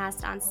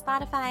podcast on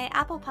Spotify,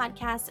 Apple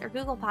Podcasts, or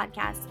Google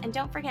Podcasts, and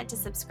don't forget to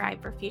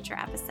subscribe for future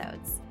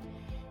episodes.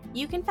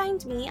 You can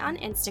find me on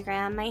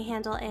Instagram. My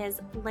handle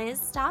is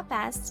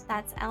liz.best,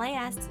 that's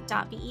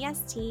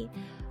lis.best,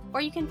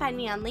 or you can find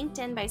me on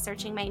LinkedIn by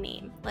searching my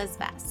name, Liz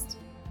Best.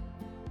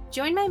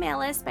 Join my mail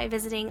list by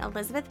visiting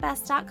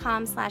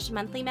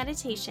elizabethbest.com/monthly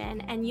meditation,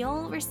 and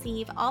you'll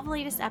receive all the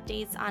latest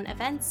updates on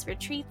events,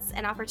 retreats,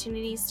 and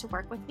opportunities to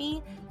work with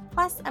me,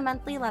 plus a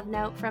monthly love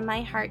note from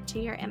my heart to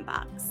your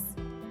inbox.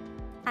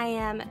 I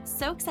am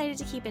so excited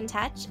to keep in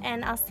touch,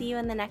 and I'll see you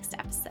in the next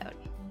episode.